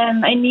much.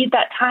 And I need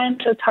that time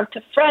to talk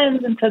to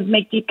friends and to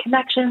make deep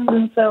connections.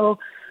 And so,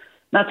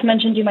 not to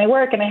mention do my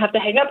work, and I have to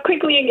hang up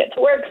quickly and get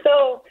to work.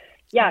 So,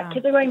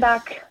 kids are going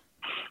back.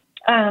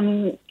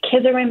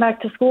 Kids are going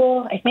back to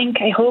school, I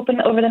hope,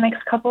 over the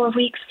next couple of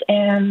weeks.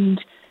 And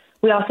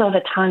we also have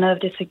a ton of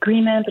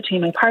disagreement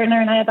between my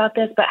partner and I about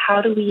this, but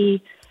how do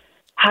we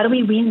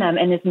wean them?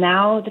 And is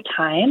now the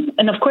time?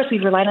 And of course,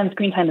 we've relied on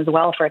screen time as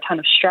well for a ton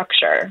of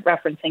structure,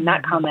 referencing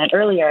that comment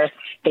earlier.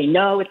 They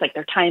know it's like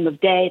their time of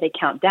day. They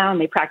count down.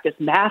 They practice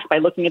math by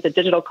looking at the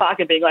digital clock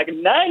and being like,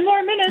 9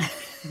 more minutes.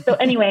 So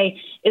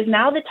anyway, is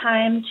now the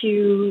time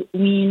to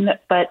wean?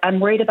 But I'm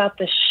worried about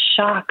the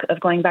shock of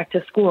going back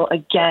to school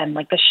again.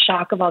 Like the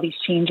shock of all these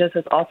changes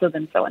has also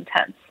been so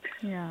intense.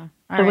 Yeah.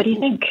 So what do you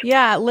think?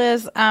 Yeah,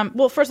 Liz.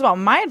 Well, first of all,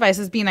 my advice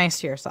is be nice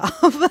to yourself.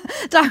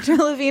 Dr.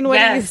 Levine, what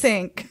do you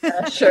think?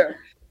 Sure.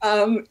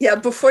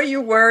 Before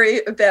you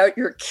worry about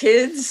your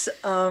kids,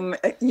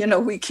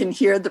 we can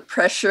hear the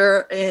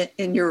pressure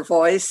in your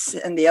voice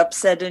and the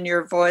upset in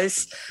your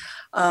voice.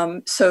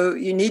 So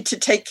you need to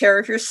take care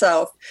of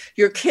yourself.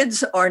 Your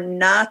kids are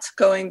not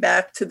going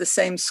back to the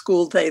same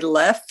school they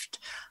left.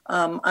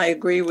 I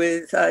agree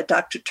with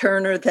Dr.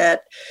 Turner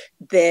that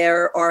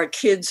there are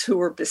kids who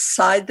are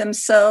beside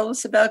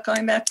themselves about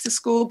going back to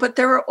school, but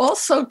there are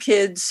also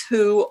kids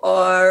who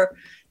are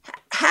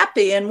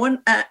happy. And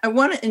I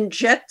want to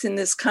inject in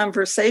this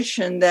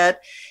conversation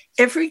that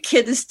every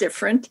kid is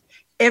different.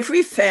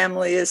 Every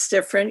family is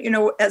different.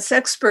 As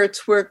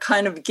experts, we're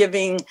kind of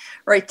giving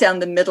right down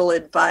the middle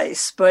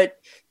advice, but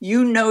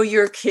you know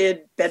your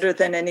kid better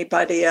than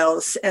anybody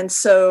else. And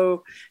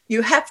so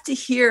you have to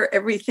hear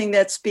everything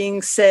that's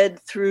being said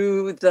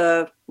through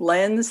the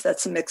lens,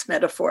 that's a mixed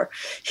metaphor,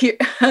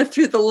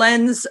 through the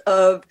lens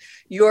of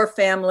your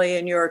family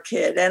and your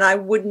kid. And I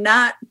would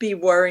not be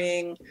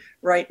worrying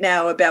right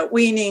now about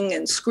weaning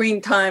and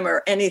screen time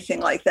or anything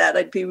like that.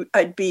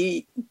 I'd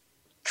be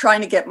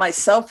trying to get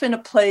myself in a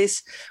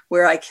place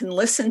where I can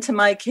listen to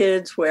my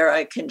kids, where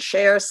I can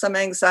share some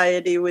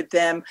anxiety with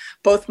them,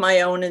 both my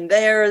own and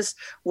theirs,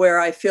 where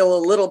I feel a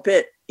little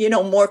bit,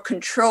 more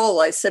control.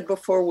 I said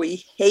before,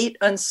 we hate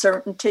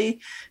uncertainty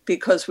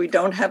because we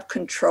don't have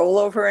control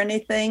over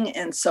anything.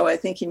 And so I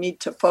think you need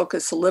to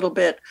focus a little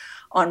bit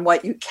on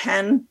what you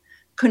can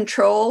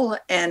control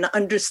and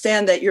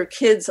understand that your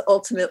kids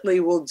ultimately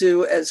will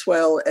do as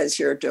well as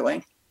you're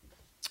doing.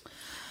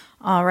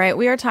 All right.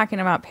 We are talking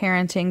about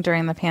parenting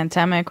during the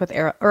pandemic with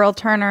Earl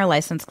Turner,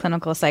 licensed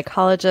clinical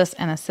psychologist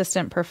and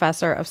assistant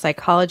professor of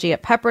psychology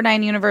at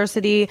Pepperdine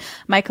University,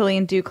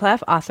 Michaeline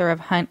Duclef, author of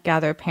Hunt,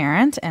 Gather,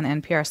 Parent, and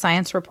NPR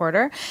science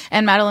reporter,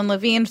 and Madeline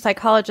Levine,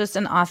 psychologist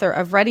and author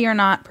of Ready or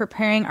Not,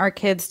 Preparing Our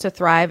Kids to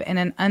Thrive in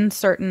an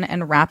Uncertain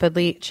and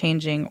Rapidly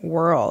Changing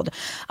World.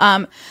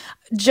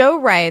 Joe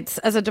writes,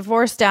 as a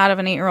divorced dad of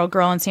an 8-year-old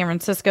girl in San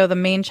Francisco, the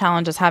main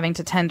challenge is having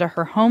to tend to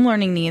her home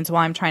learning needs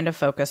while I'm trying to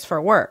focus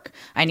for work.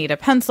 I need a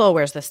pencil.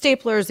 Where's the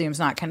stapler? Zoom's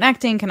not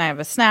connecting. Can I have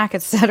a snack?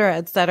 Et cetera,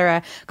 et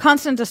cetera.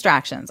 Constant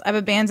distractions. I've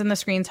abandoned the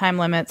screen time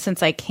limit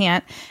since I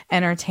can't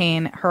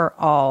entertain her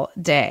all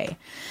day.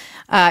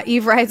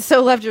 Eve writes,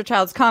 so loved your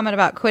child's comment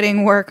about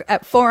quitting work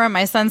at Forum.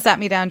 My son sat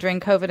me down during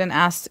COVID and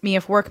asked me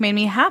if work made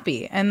me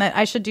happy and that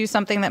I should do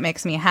something that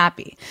makes me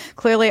happy.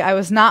 Clearly, I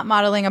was not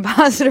modeling a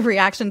positive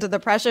reaction to the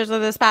pressures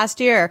of this past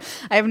year.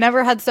 I have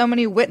never had so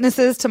many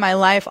witnesses to my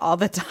life all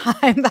the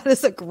time. That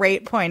is a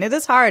great point. It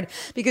is hard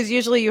because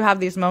usually you have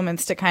these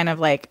moments to kind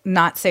of like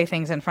not say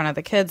things in front of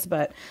the kids,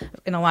 but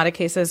in a lot of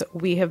cases,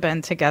 we have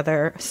been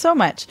together so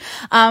much.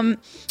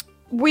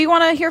 We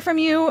want to hear from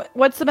you.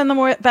 What's been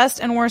the best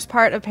and worst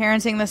part of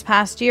parenting this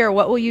past year?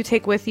 What will you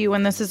take with you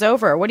when this is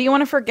over? What do you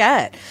want to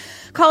forget?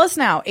 Call us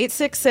now,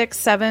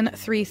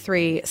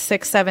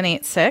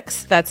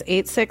 866-733-6786. That's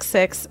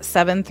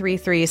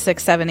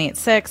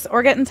 866-733-6786.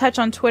 Or get in touch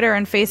on Twitter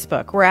and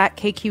Facebook. We're at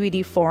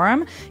KQED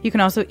Forum. You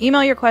can also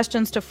email your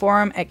questions to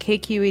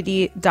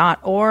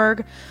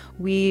forum@kqed.org.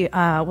 We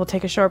will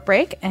take a short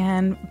break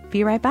and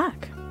be right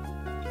back.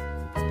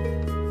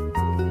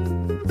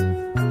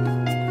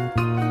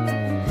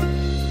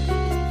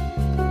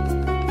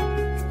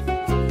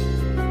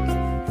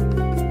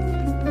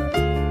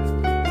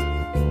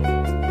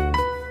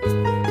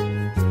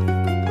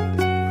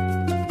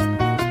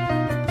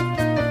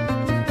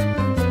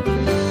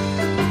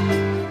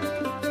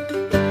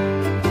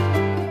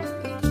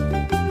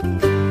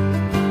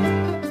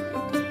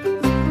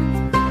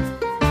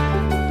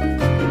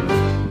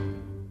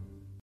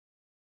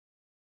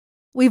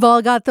 We've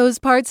all got those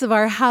parts of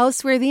our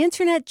house where the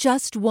internet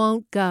just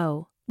won't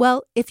go.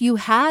 Well, if you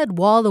had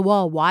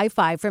wall-to-wall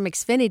Wi-Fi from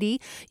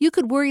Xfinity, you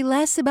could worry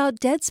less about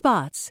dead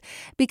spots.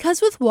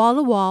 Because with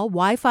wall-to-wall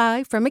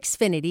Wi-Fi from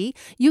Xfinity,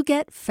 you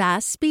get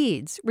fast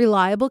speeds,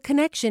 reliable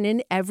connection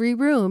in every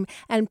room,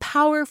 and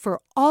power for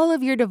all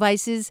of your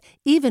devices,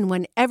 even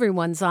when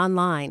everyone's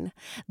online.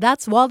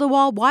 That's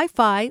wall-to-wall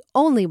Wi-Fi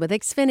only with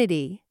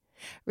Xfinity.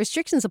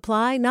 Restrictions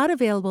apply, not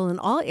available in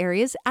all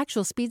areas.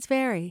 Actual speeds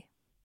vary.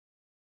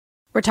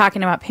 We're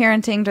talking about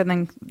parenting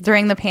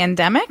during the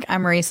pandemic.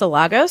 I'm Marisa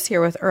Lagos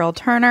here with Earl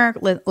Turner,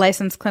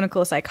 licensed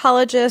clinical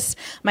psychologist,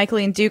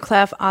 Michaeline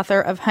Duclef,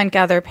 author of Hunt,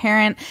 Gather,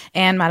 Parent,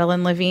 and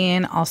Madeline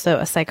Levine, also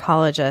a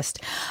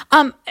psychologist.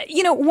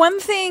 One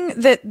thing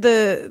that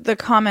the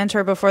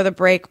commenter before the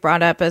break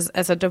brought up as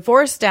a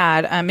divorced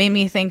dad made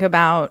me think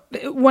about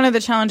one of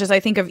the challenges I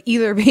think of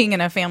either being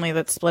in a family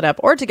that's split up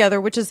or together,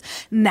 which is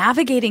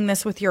navigating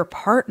this with your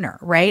partner,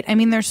 right? I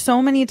mean, there's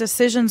so many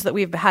decisions that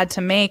we've had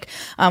to make.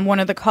 One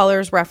of the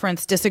callers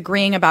reference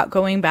disagreeing about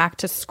going back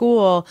to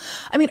school.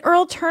 I mean,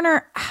 Earl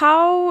Turner,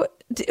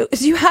 do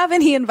you have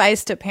any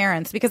advice to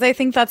parents? Because I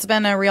think that's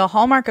been a real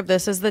hallmark of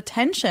this, is the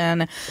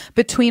tension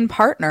between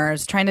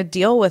partners trying to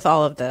deal with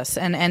all of this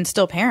and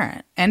still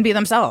parent and be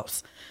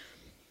themselves.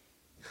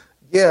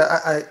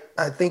 Yeah,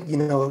 I think,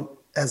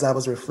 as I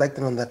was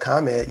reflecting on the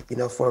comment,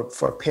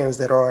 for parents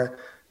that are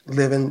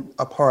living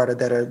apart or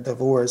that are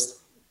divorced,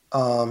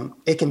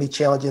 it can be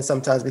challenging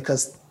sometimes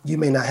because you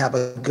may not have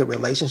a good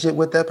relationship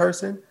with that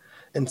person.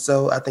 And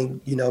so I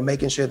think,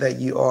 making sure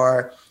that you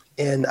are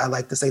in, I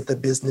like to say, the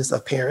business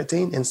of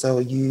parenting. And so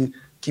you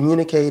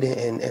communicate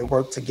and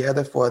work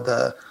together for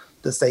the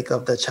sake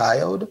of the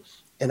child.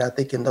 And I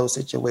think in those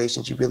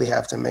situations, you really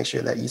have to make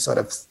sure that you sort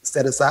of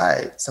set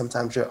aside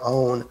sometimes your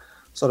own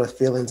sort of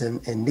feelings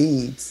and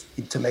needs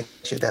to make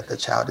sure that the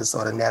child is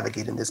sort of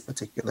navigating this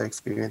particular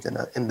experience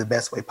in the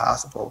best way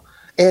possible.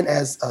 And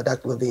as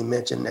Dr. Levine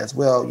mentioned as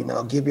well,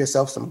 give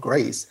yourself some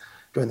grace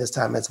during this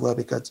time as well,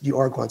 because you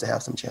are going to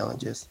have some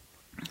challenges.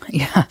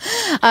 Yeah.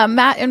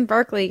 Matt in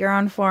Berkeley, you're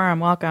on Forum.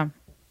 Welcome.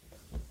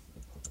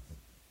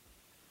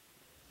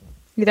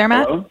 You there,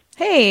 Matt? Hello?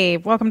 Hey,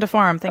 welcome to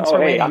Forum. Thanks for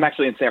waiting. I'm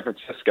actually in San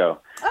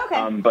Francisco.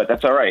 Okay. But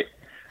that's all right.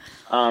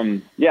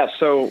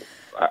 So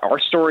our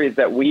story is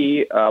that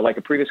we, like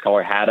a previous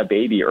caller, had a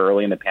baby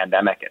early in the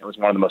pandemic. And it was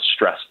one of the most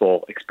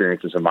stressful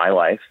experiences of my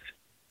life.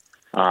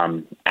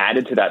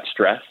 Added to that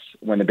stress,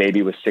 when the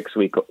baby was 6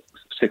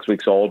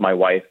 weeks old, my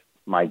wife,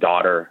 my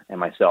daughter, and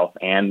myself,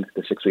 and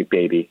the 6-week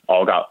baby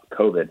all got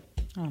COVID.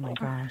 Oh my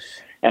gosh.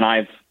 And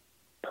I've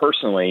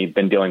personally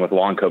been dealing with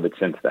long COVID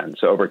since then,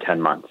 so over 10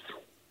 months.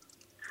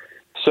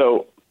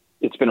 So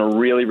it's been a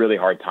really, really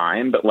hard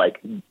time, but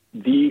like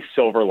the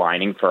silver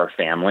lining for our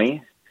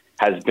family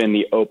has been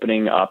the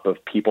opening up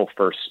of people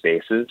first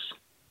spaces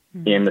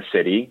in the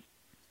city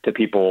to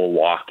people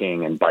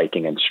walking and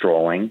biking and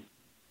strolling,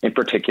 in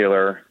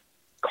particular,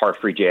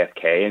 car-free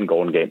JFK and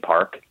Golden Gate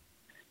Park.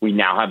 We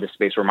now have the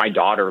space where my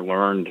daughter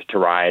learned to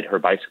ride her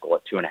bicycle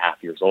at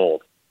 2.5 years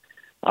old.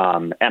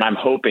 And I'm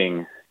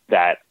hoping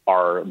that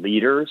our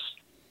leaders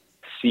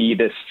see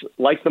this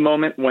like the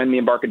moment when the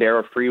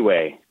Embarcadero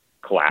Freeway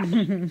collapsed.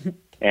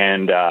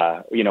 And,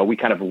 we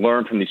kind of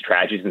learn from these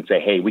tragedies and say,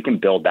 hey, we can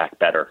build back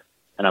better.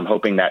 And I'm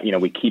hoping that,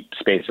 we keep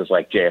spaces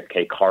like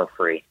JFK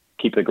car-free,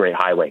 keep the Great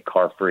Highway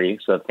car-free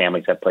so that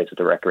families have places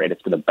to recreate.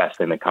 It's been the best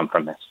thing that come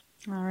from this.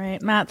 All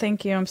right, Matt,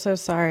 thank you. I'm so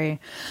sorry.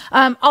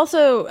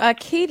 Also,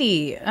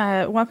 Katie,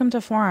 welcome to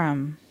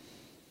Forum.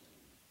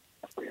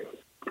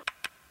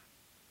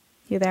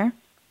 You there?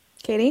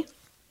 Katie?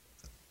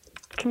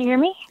 Can you hear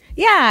me?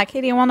 Yeah,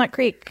 Katie in Walnut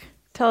Creek.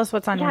 Tell us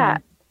what's on your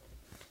mind.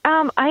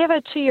 I have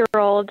a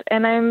 2-year-old,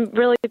 and I'm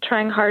really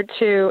trying hard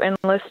to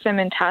enlist him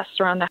in tasks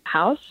around the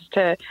house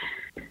to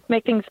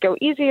make things go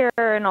easier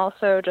and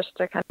also just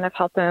to kind of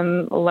help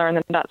him learn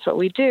that that's what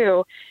we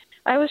do.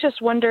 I was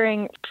just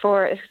wondering,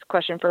 for a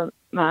question for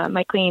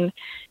Michaeline,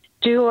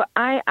 do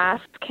I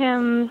ask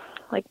him,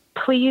 like,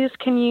 please,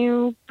 can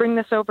you bring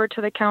this over to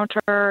the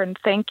counter and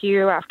thank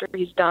you after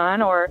he's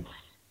done? Or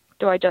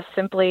do I just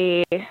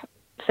simply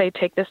say,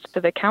 take this to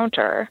the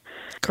counter?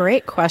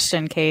 Great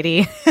question,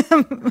 Katie.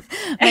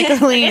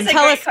 Michaeline,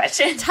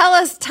 tell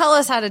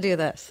us how to do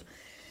this.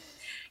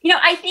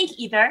 I think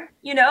either,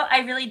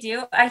 I really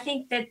do. I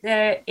think that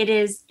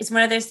it's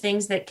one of those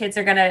things that kids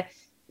are going to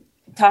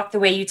talk the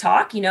way you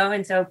talk,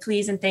 and so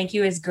please and thank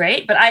you is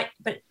great. But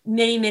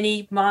many,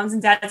 many moms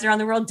and dads around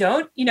the world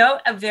don't,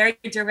 a very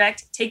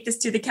direct, take this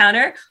to the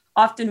counter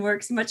often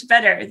works much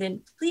better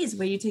than, please,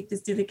 will you take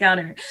this to the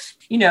counter?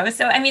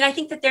 So, I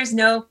think that there's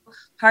no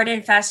hard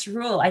and fast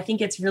rule. I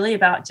think it's really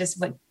about just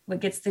what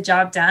gets the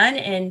job done.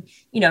 And,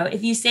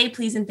 if you say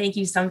please and thank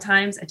you,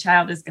 sometimes a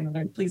child is going to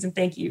learn please and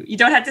thank you. You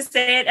don't have to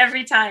say it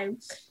every time.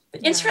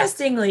 But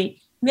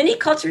interestingly, many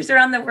cultures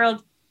around the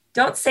world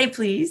don't say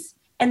please,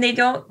 and they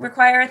don't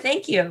require a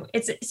thank you.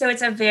 It's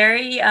a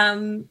very,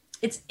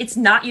 it's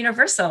not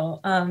universal.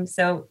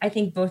 So I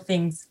think both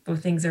things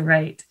are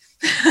right.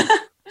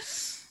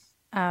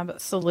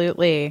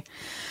 Absolutely.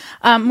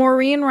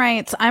 Maureen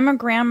writes, I'm a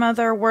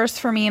grandmother. Worse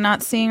for me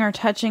not seeing or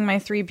touching my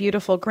 3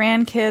 beautiful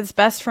grandkids.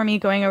 Best for me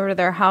going over to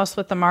their house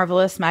with the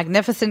marvelous,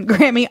 magnificent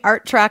Grammy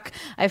art truck.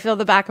 I fill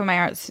the back of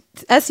my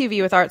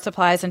SUV with art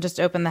supplies and just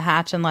open the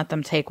hatch and let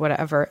them take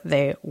whatever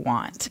they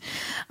want.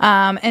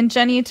 And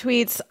Jenny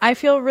tweets, I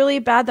feel really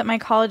bad that my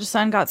college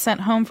son got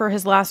sent home for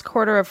his last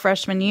quarter of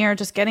freshman year,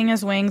 just getting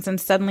his wings and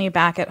suddenly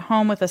back at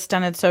home with a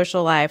stunted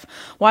social life.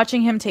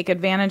 Watching him take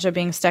advantage of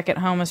being stuck at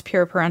home was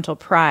pure parental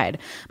pride.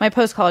 My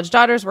post-college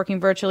daughter's working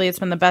virtually. It's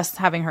been the best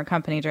having her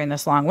company during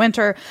this long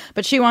winter,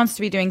 but she wants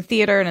to be doing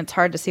theater, and it's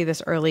hard to see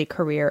this early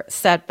career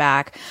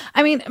setback.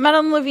 I mean,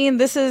 Madame Levine,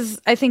 this is,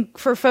 I think,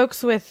 for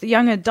folks with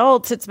young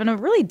adults, it's been a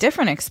really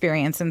different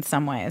experience in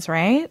some ways,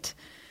 right?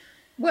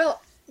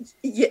 Well,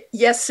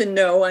 yes and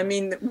no. I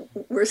mean,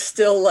 we're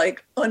still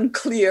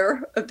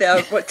unclear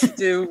about what to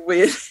do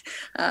with,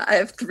 I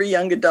have 3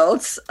 young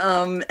adults,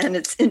 and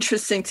it's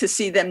interesting to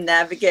see them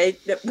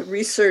navigate. The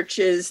research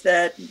is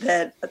that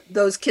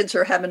those kids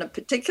are having a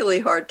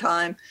particularly hard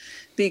time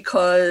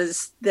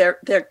because they're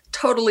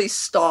totally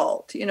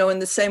stalled, in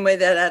the same way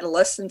that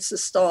adolescence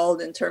is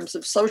stalled in terms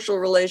of social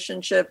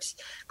relationships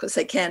because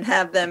they can't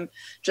have them,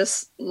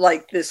 just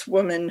like this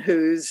woman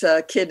whose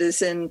kid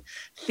is in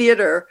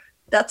theater.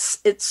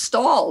 It's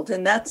stalled,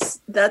 and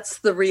that's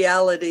the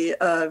reality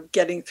of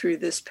getting through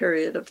this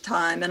period of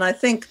time. And I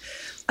think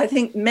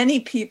many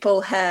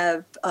people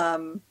have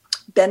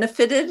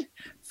benefited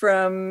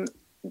from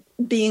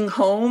being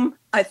home.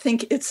 I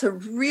think it's a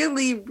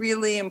really,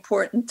 really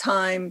important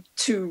time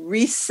to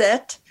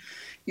reset.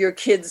 Your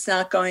kid's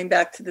not going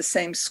back to the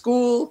same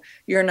school.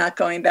 You're not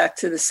going back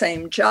to the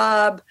same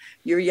job.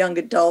 Your young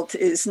adult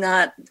is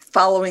not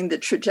following the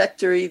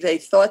trajectory they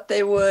thought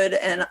they would.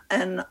 And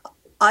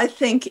I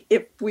think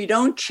if we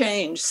don't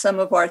change some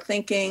of our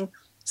thinking,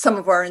 some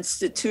of our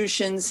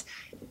institutions,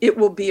 it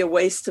will be a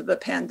waste of a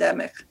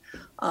pandemic.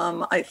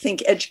 I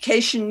think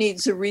education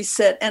needs a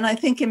reset, and I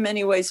think in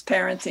many ways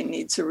parenting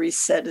needs a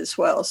reset as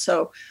well.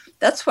 So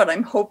that's what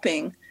I'm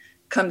hoping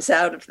comes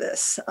out of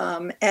this.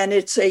 And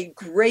it's a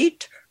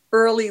great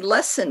early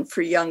lesson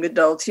for young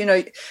adults.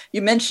 You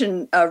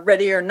mentioned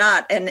Ready or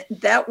Not, and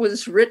that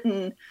was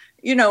written,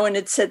 and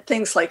it said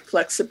things like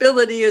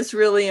flexibility is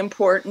really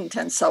important,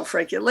 and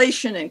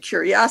self-regulation and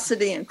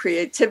curiosity and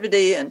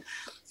creativity and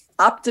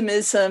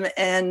optimism.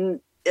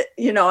 And,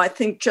 I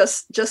think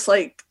just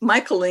like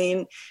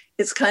Michaeline,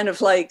 it's kind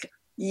of like,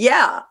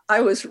 yeah,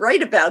 I was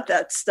right about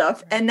that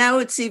stuff. And now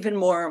it's even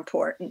more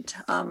important.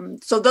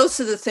 So those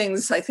are the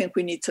things I think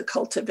we need to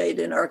cultivate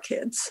in our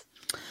kids.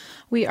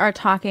 We are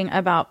talking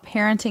about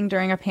parenting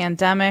during a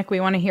pandemic. We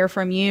want to hear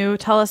from you.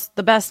 Tell us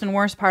the best and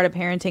worst part of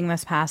parenting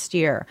this past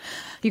year.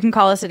 You can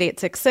call us at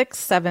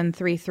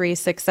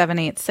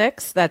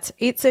 866-733-6786. That's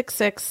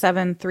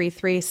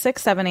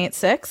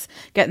 866-733-6786.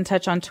 Get in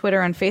touch on Twitter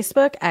and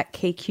Facebook at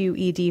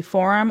KQED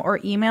Forum, or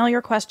email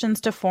your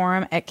questions to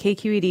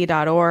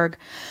forum@kqed.org.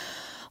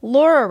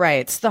 Laura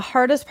writes, the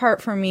hardest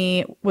part for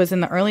me was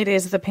in the early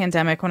days of the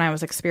pandemic when I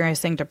was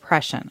experiencing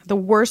depression. The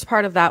worst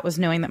part of that was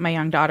knowing that my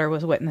young daughter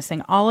was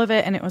witnessing all of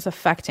it and it was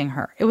affecting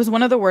her. It was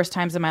one of the worst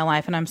times in my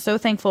life, and I'm so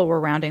thankful we're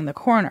rounding the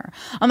corner.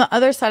 On the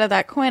other side of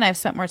that coin, I've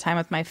spent more time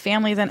with my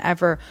family than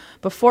ever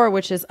before,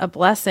 which is a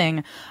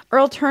blessing.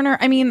 Earl Turner,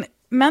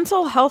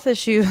 mental health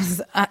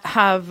issues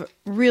have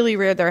really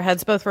reared their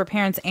heads both for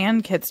parents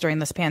and kids during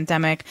this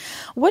pandemic.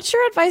 What's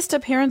your advice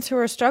to parents who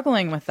are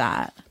struggling with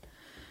that?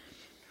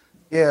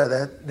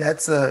 Yeah,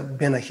 that's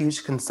been a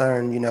huge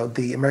concern.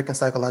 The American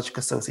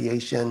Psychological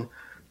Association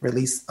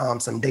released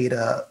some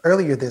data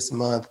earlier this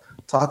month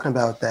talking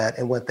about that.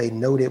 And what they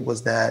noted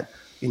was that,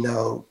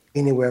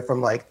 anywhere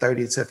from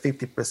 30 to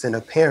 50%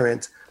 of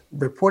parents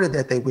reported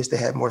that they wish they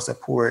had more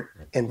support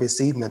and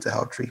received mental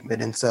health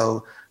treatment. And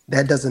so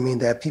that doesn't mean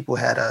that people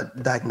had a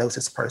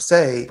diagnosis per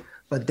se,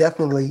 but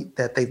definitely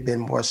that they've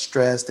been more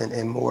stressed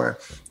and more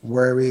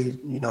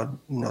worried,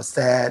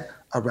 sad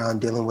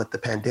around dealing with the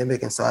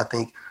pandemic. And so I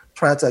think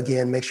try to,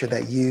 again, make sure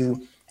that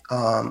you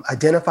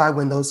identify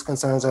when those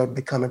concerns are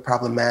becoming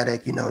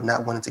problematic,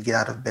 not wanting to get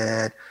out of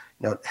bed,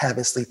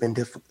 having sleep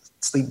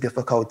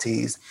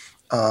difficulties,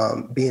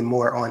 being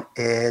more on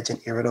edge and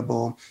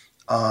irritable,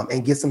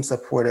 and get some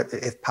support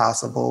if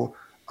possible,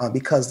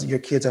 because your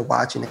kids are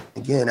watching,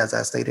 again, as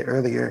I stated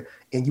earlier,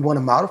 and you want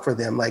to model for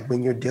them,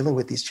 when you're dealing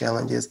with these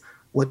challenges,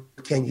 what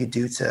can you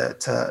do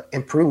to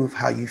improve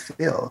how you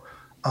feel?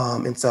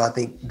 And so I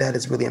think that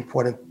is really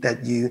important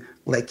that you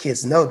let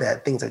kids know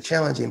that things are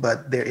challenging,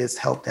 but there is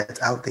help that's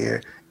out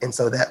there. And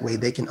so that way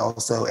they can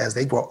also, as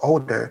they grow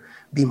older,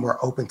 be more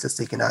open to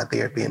seeking out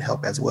therapy and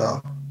help as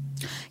well.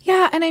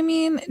 Yeah.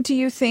 And do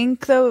you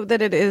think though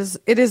that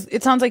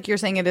it sounds like you're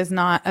saying it is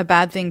not a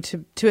bad thing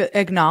to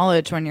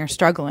acknowledge when you're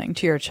struggling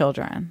to your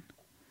children?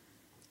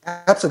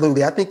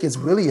 Absolutely. I think it's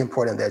really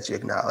important that you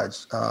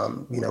acknowledge,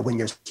 when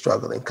you're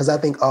struggling, because I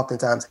think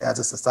oftentimes as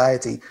a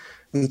society,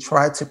 we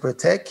try to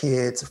protect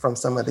kids from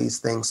some of these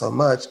things so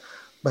much,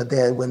 but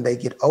then when they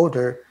get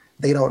older,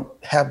 they don't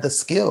have the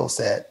skill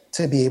set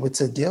to be able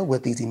to deal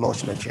with these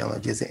emotional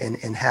challenges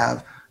and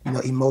have,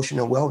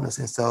 emotional wellness.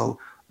 And so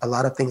a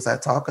lot of things I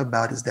talk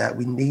about is that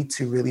we need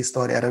to really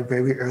start at a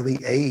very early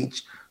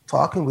age,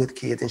 talking with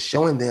kids and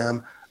showing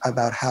them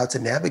about how to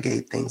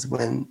navigate things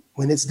when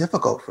it's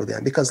difficult for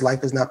them, because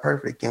life is not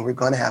perfect and we're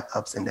going to have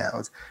ups and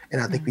downs.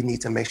 And I think we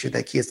need to make sure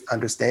that kids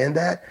understand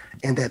that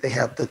and that they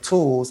have the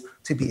tools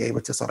to be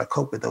able to sort of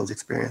cope with those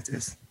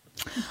experiences.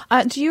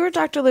 Do you or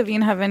Dr.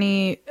 Levine have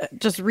any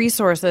just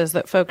resources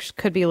that folks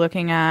could be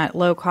looking at,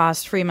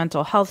 low-cost free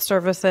mental health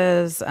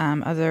services,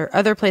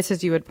 other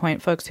places you would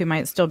point folks who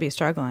might still be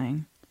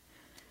struggling?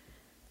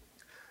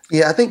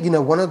 Yeah, I think,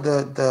 one of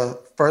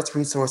the first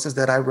resources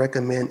that I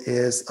recommend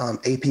is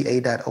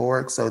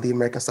APA.org, so the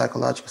American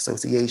Psychological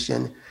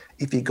Association.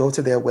 If you go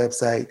to their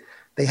website,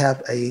 they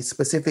have a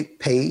specific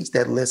page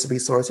that lists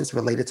resources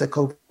related to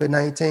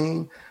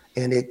COVID-19.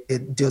 And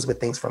it deals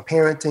with things from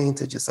parenting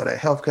to just sort of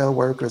healthcare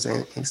workers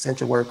and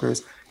essential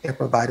workers, and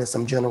providing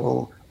some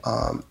general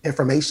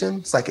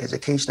information,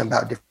 psychoeducation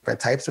about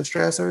different types of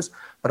stressors,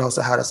 but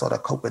also how to sort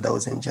of cope with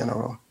those in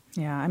general.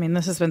 Yeah, I mean,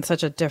 this has been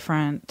such a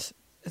different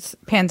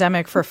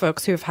pandemic for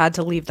folks who've had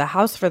to leave the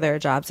house for their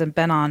jobs and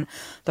been on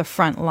the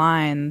front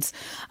lines.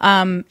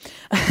 Madeline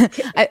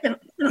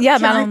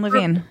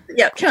Levine.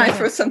 Yeah, can I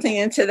throw something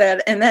into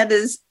that? And that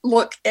is,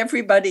 look,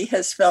 everybody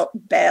has felt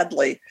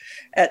badly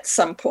at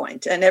some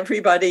point, and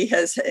everybody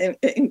has,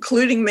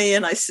 including me,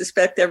 and I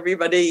suspect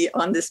everybody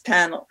on this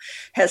panel,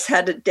 has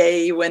had a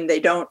day when they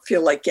don't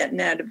feel like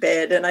getting out of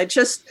bed. And I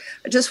just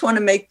want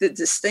to make the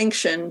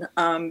distinction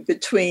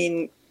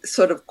between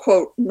sort of,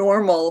 quote,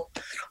 normal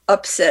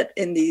upset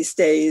in these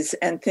days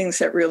and things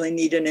that really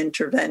need an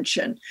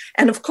intervention.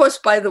 And of course,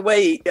 by the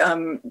way,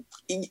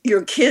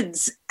 your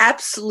kids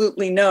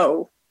absolutely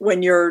know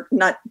when you're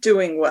not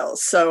doing well.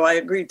 So I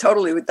agree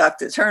totally with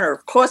Dr. Turner.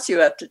 Of course, you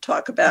have to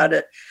talk about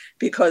it,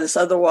 because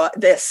otherwise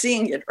they're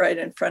seeing it right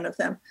in front of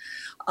them.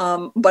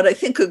 But I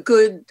think a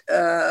good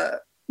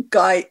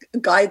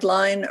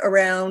guideline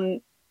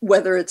around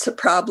whether it's a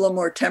problem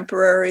or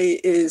temporary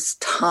is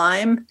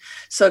time.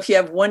 So if you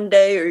have one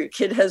day, or your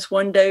kid has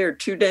one day or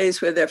 2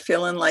 days where they're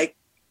feeling like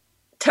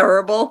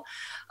terrible,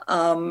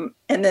 and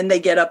then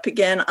they get up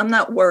again, I'm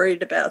not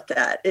worried about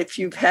that. If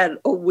you've had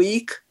a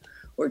week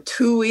or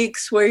 2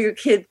 weeks where your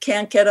kid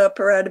can't get up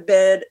or out of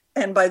bed,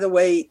 and by the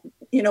way,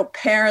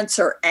 parents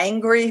are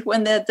angry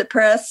when they're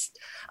depressed.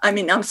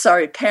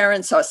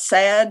 Parents are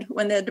sad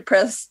when they're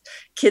depressed.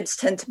 Kids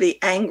tend to be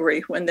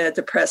angry when they're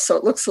depressed. So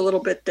it looks a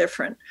little bit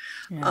different.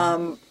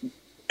 Yeah.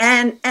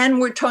 And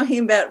we're talking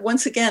about,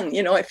 once again,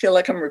 I feel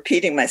like I'm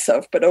repeating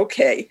myself, but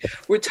okay.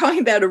 We're talking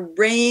about a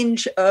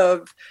range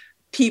of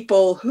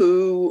people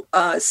who,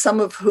 some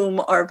of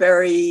whom are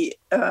very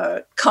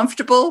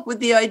comfortable with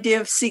the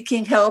idea of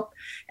seeking help,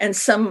 and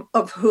some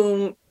of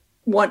whom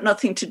want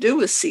nothing to do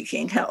with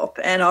seeking help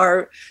and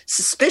are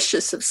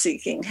suspicious of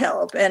seeking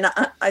help. And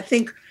I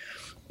think,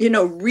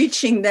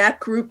 reaching that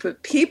group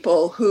of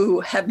people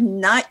who have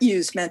not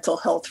used mental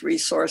health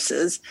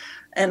resources,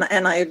 and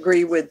I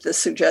agree with the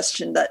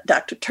suggestion that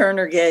Dr.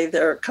 Turner gave.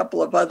 There are a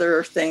couple of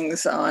other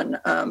things on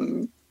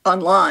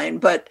online,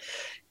 but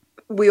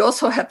we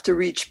also have to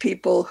reach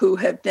people who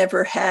have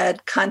never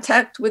had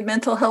contact with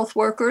mental health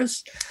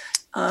workers,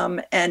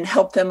 and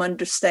help them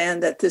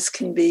understand that this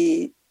can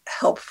be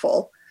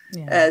helpful.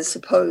 Yeah. As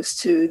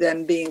opposed to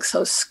them being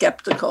so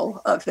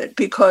skeptical of it.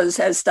 Because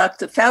as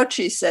Dr.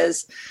 Fauci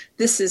says,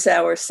 this is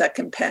our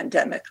second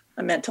pandemic,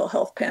 a mental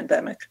health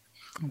pandemic.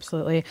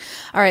 Absolutely.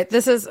 All right.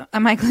 This is,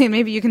 Michaeline,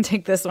 maybe you can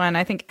take this one.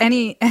 I think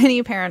any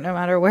parent, no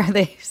matter where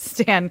they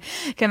stand,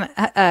 can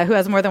who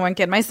has more than one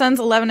kid. My sons,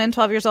 11 and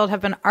 12 years old,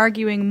 have been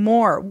arguing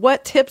more.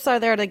 What tips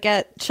are there to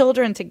get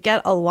children to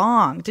get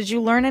along? Did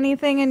you learn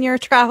anything in your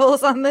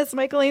travels on this,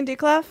 Michaeline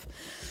Duclough?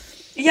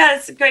 Yeah,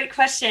 it's a great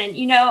question.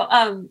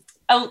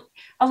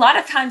 A lot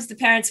of times the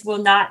parents will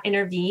not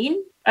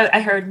intervene. I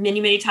heard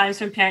many, many times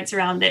from parents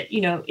around that,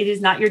 it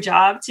is not your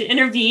job to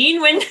intervene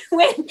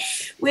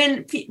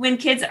when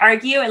kids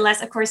argue,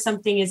 unless, of course,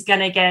 something is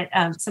going to get,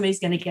 somebody's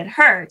going to get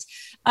hurt.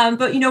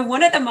 But,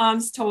 one of the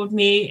moms told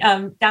me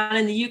down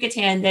in the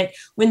Yucatan that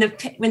when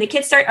the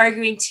kids start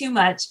arguing too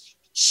much,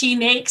 she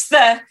makes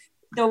the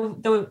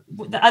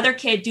other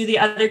kid do the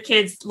other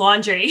kid's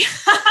laundry.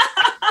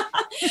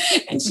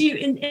 and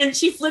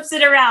she flips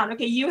it around.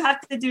 Okay, you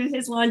have to do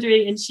his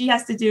laundry and she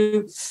has to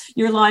do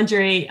your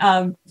laundry.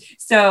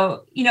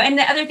 So, and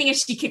the other thing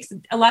is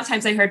a lot of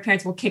times I heard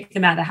parents will kick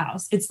them out of the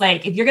house. It's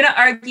like, if you're going to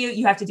argue,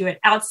 you have to do it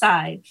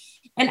outside.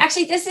 And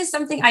actually, this is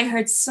something I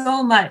heard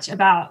so much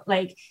about,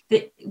 like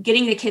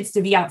getting the kids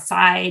to be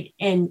outside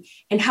and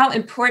how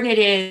important it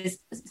is.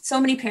 So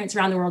many parents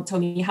around the world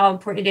told me how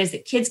important it is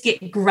that kids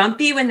get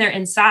grumpy when they're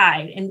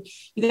inside, and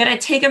you got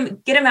to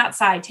get them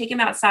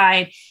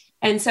outside.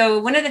 And so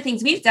one of the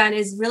things we've done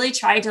is really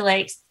try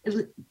to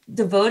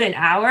devote an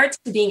hour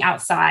to being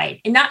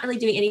outside and not really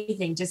doing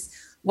anything, just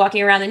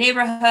walking around the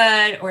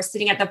neighborhood or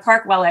sitting at the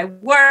park while I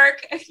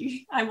work.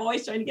 I'm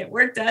always trying to get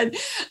work done.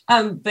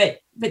 But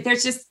but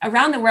there's just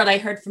around the world, I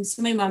heard from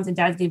so many moms and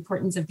dads the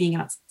importance of being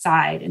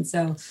outside. And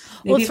so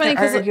maybe if they're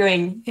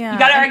arguing, you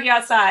got to argue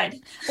outside.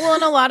 Well,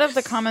 and a lot of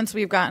the comments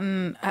we've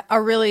gotten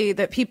are really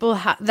that people,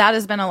 that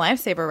has been a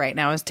lifesaver right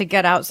now, is to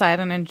get outside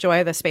and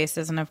enjoy the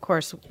spaces. And of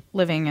course,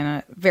 living in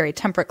a very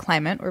temperate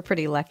climate, we're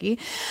pretty lucky.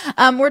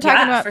 We're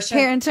talking about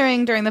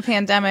parenting during the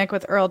pandemic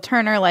with Earl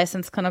Turner,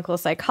 licensed clinical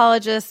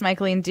psychologist,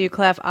 Michaeline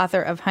Duclef,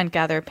 author of Hunt,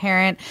 Gather,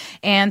 Parent,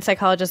 and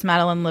psychologist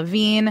Madeline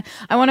Levine.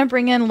 I want to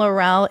bring in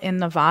Laurel in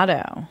Nevada.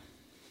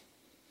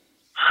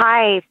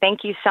 Hi,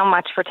 thank you so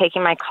much for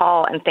taking my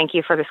call, and thank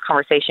you for this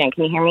conversation.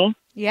 Can you hear me?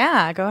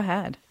 Yeah, go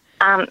ahead.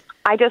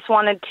 I just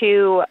wanted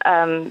to,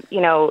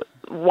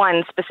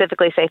 one,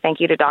 specifically say thank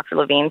you to Dr.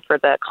 Levine for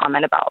the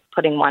comment about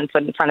putting one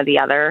foot in front of the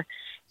other,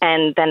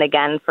 and then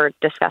again for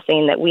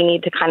discussing that we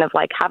need to kind of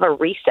like have a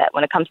reset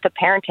when it comes to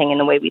parenting and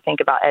the way we think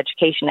about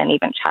education and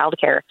even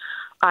childcare.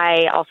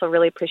 I also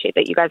really appreciate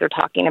that you guys are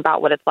talking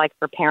about what it's like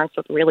for parents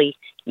with really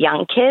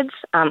young kids.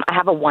 I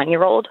have a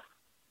 1-year-old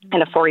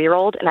and a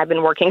 4-year-old, and I've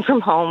been working from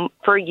home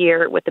for a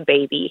year with a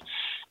baby,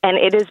 and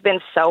it has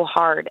been so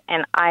hard.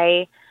 And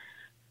I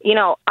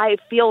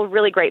feel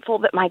really grateful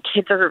that my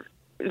kids are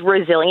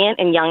resilient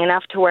and young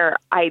enough to where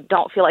I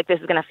don't feel like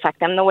this is going to affect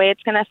them the way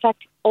it's going to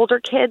affect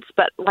older kids.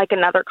 But like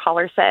another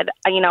caller said,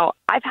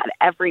 I've had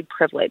every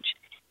privilege,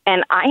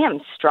 and I am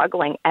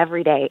struggling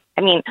every day.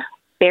 I mean,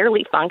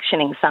 barely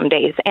functioning some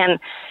days. And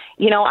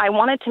I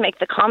wanted to make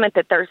the comment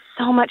that there's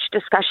so much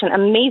discussion,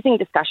 amazing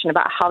discussion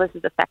about how this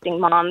is affecting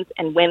moms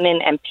and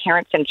women and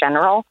parents in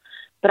general.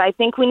 But I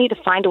think we need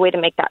to find a way to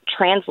make that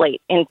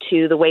translate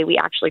into the way we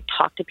actually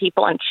talk to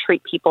people and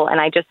treat people. And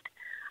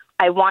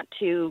I want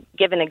to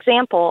give an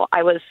example.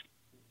 I was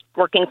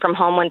working from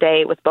home one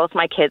day with both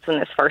my kids when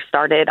this first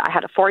started. I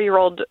had a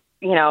 4-year-old,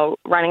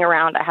 running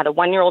around. I had a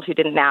 1-year-old who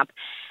didn't nap.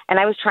 And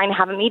I was trying to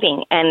have a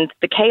meeting. And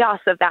the chaos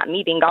of that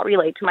meeting got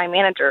relayed to my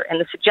manager. And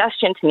the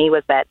suggestion to me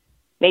was that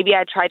maybe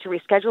I tried to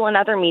reschedule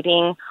another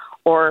meeting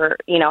or,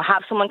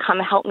 have someone come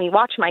help me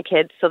watch my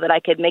kids so that I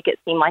could make it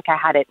seem like I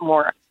had it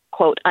more,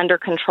 quote, under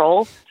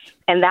control.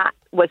 And that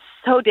was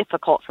so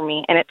difficult for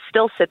me, and it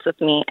still sits with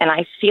me. And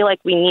I feel like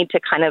we need to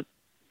kind of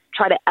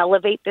try to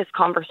elevate this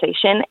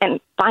conversation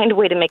and find a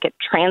way to make it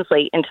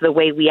translate into the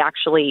way we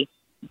actually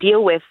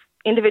deal with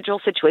individual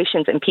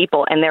situations and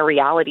people and their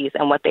realities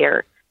and what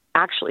they're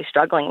actually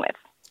struggling with.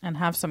 And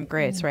have some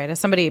grace, right? As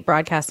somebody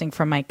broadcasting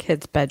from my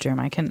kid's bedroom,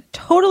 I can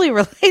totally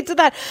relate to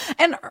that.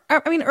 And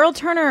I mean, Earl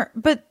Turner,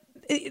 but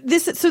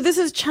this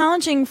is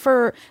challenging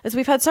for, as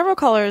we've had several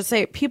callers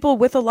say, people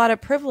with a lot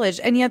of privilege.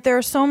 And yet there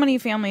are so many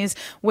families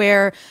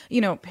where,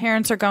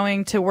 parents are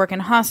going to work in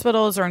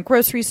hospitals or in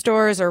grocery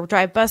stores or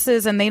drive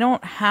buses, and they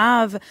don't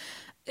have,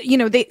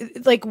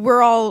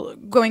 we're all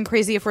going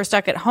crazy if we're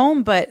stuck at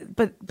home, but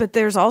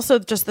there's also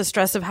just the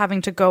stress of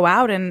having to go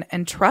out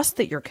and trust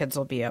that your kids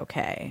will be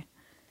okay.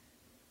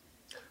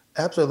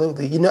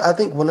 Absolutely. I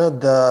think one of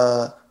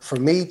the, for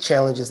me,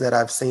 challenges that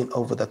I've seen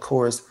over the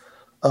course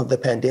of the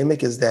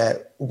pandemic is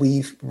that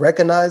we've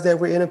recognized that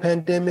we're in a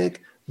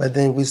pandemic, but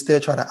then we still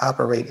try to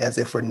operate as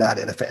if we're not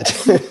in a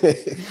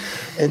pandemic.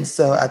 And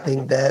so I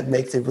think that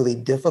makes it really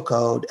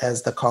difficult,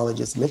 as the caller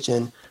just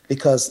mentioned,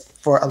 because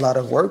for a lot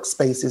of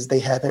workspaces, they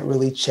haven't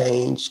really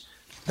changed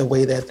the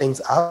way that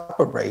things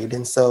operate.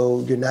 And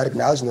so you're not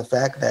acknowledging the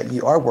fact that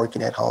you are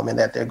working at home and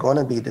that there are going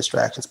to be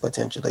distractions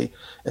potentially.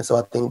 And so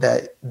I think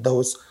that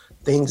those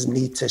things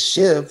need to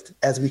shift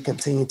as we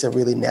continue to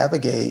really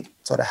navigate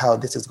sort of how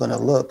this is going to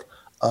look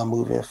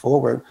moving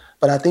forward.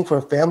 But I think for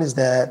families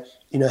that,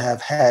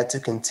 have had to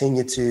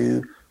continue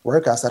to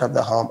work outside of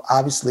the home,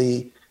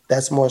 obviously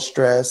that's more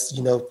stress.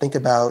 Think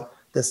about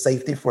the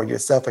safety for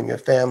yourself and your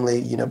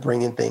family,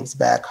 bringing things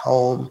back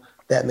home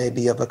that may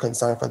be of a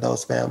concern for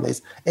those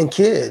families. And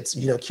kids,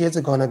 kids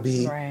are going to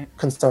be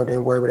concerned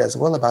and worried as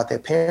well about their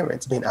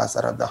parents being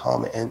outside of the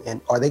home. And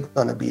are they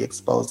going to be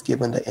exposed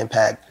given the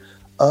impact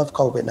of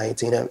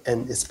COVID-19,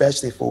 and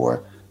especially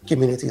for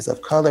communities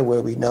of color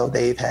where we know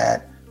they've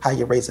had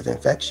higher rates of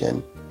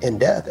infection and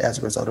death as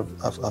a result of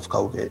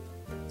COVID.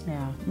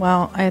 Yeah.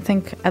 Well, I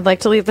think I'd like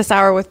to leave this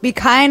hour with be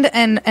kind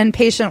and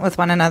patient with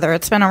one another.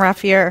 It's been a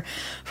rough year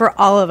for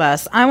all of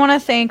us. I want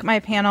to thank my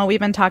panel. We've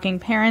been talking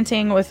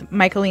parenting with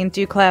Michaeline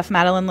Duclef,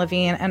 Madeline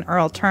Levine, and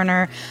Earl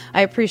Turner.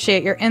 I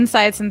appreciate your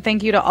insights, and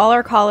thank you to all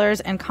our callers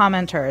and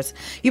commenters.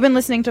 You've been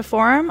listening to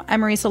Forum. I'm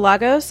Marisa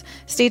Lagos.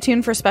 Stay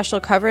tuned for special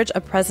coverage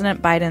of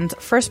President Biden's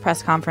first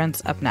press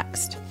conference up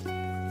next.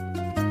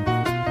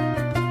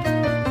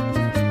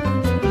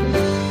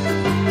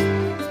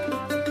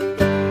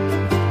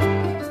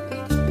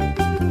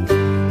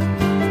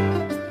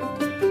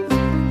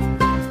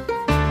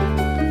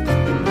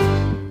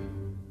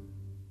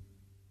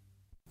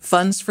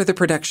 Funds for the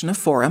production of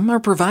Forum are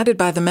provided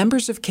by the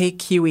members of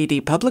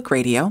KQED Public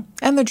Radio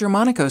and the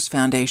Germanicos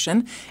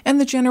Foundation and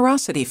the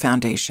Generosity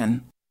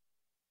Foundation.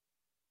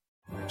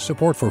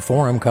 Support for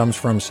Forum comes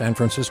from San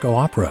Francisco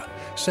Opera.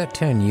 Set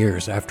 10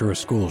 years after a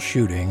school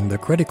shooting, the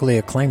critically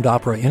acclaimed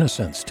opera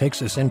Innocence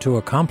takes us into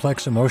a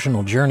complex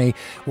emotional journey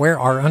where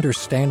our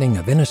understanding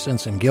of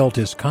innocence and guilt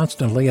is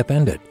constantly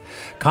upended.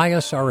 Kaya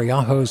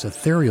Sariaho's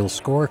ethereal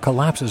score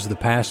collapses the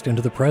past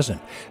into the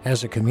present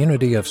as a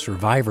community of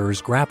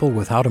survivors grapple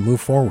with how to move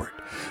forward.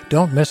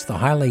 Don't miss the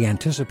highly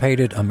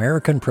anticipated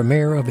American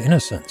premiere of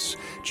Innocence,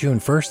 June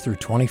 1st through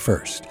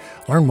 21st.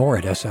 Learn more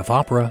at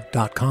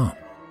sfopera.com.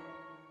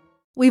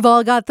 We've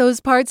all got those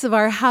parts of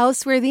our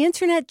house where the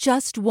internet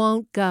just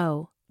won't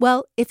go.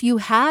 Well, if you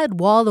had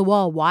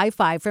wall-to-wall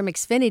Wi-Fi from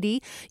Xfinity,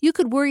 you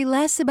could worry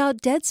less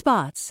about dead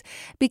spots.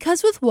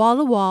 Because with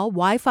wall-to-wall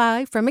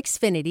Wi-Fi from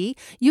Xfinity,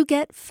 you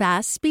get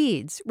fast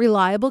speeds,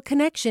 reliable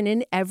connection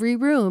in every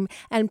room,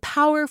 and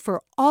power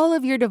for all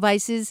of your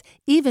devices,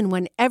 even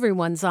when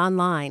everyone's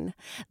online.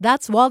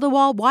 That's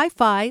wall-to-wall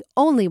Wi-Fi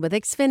only with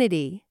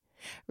Xfinity.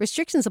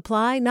 Restrictions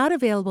apply, not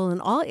available in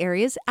all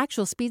areas.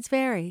 Actual speeds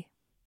vary.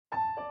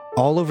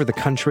 All over the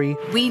country,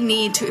 we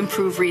need to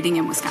improve reading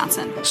in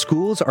Wisconsin.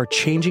 Schools are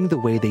changing the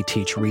way they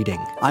teach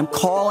reading. I'm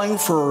calling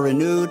for a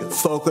renewed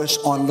focus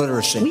on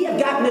literacy. We have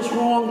gotten this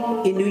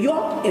wrong in New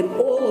York and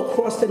all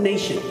across the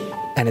nation.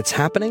 And it's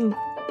happening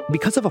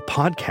because of a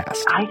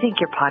podcast. I think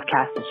your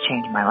podcast has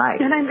changed my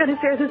life. And I'm going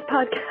to share this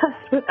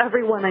podcast with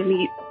everyone I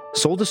meet.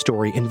 Sold a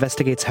Story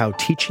investigates how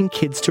teaching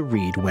kids to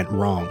read went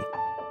wrong.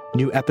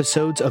 New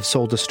episodes of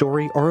Sold a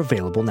Story are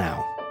available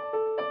now.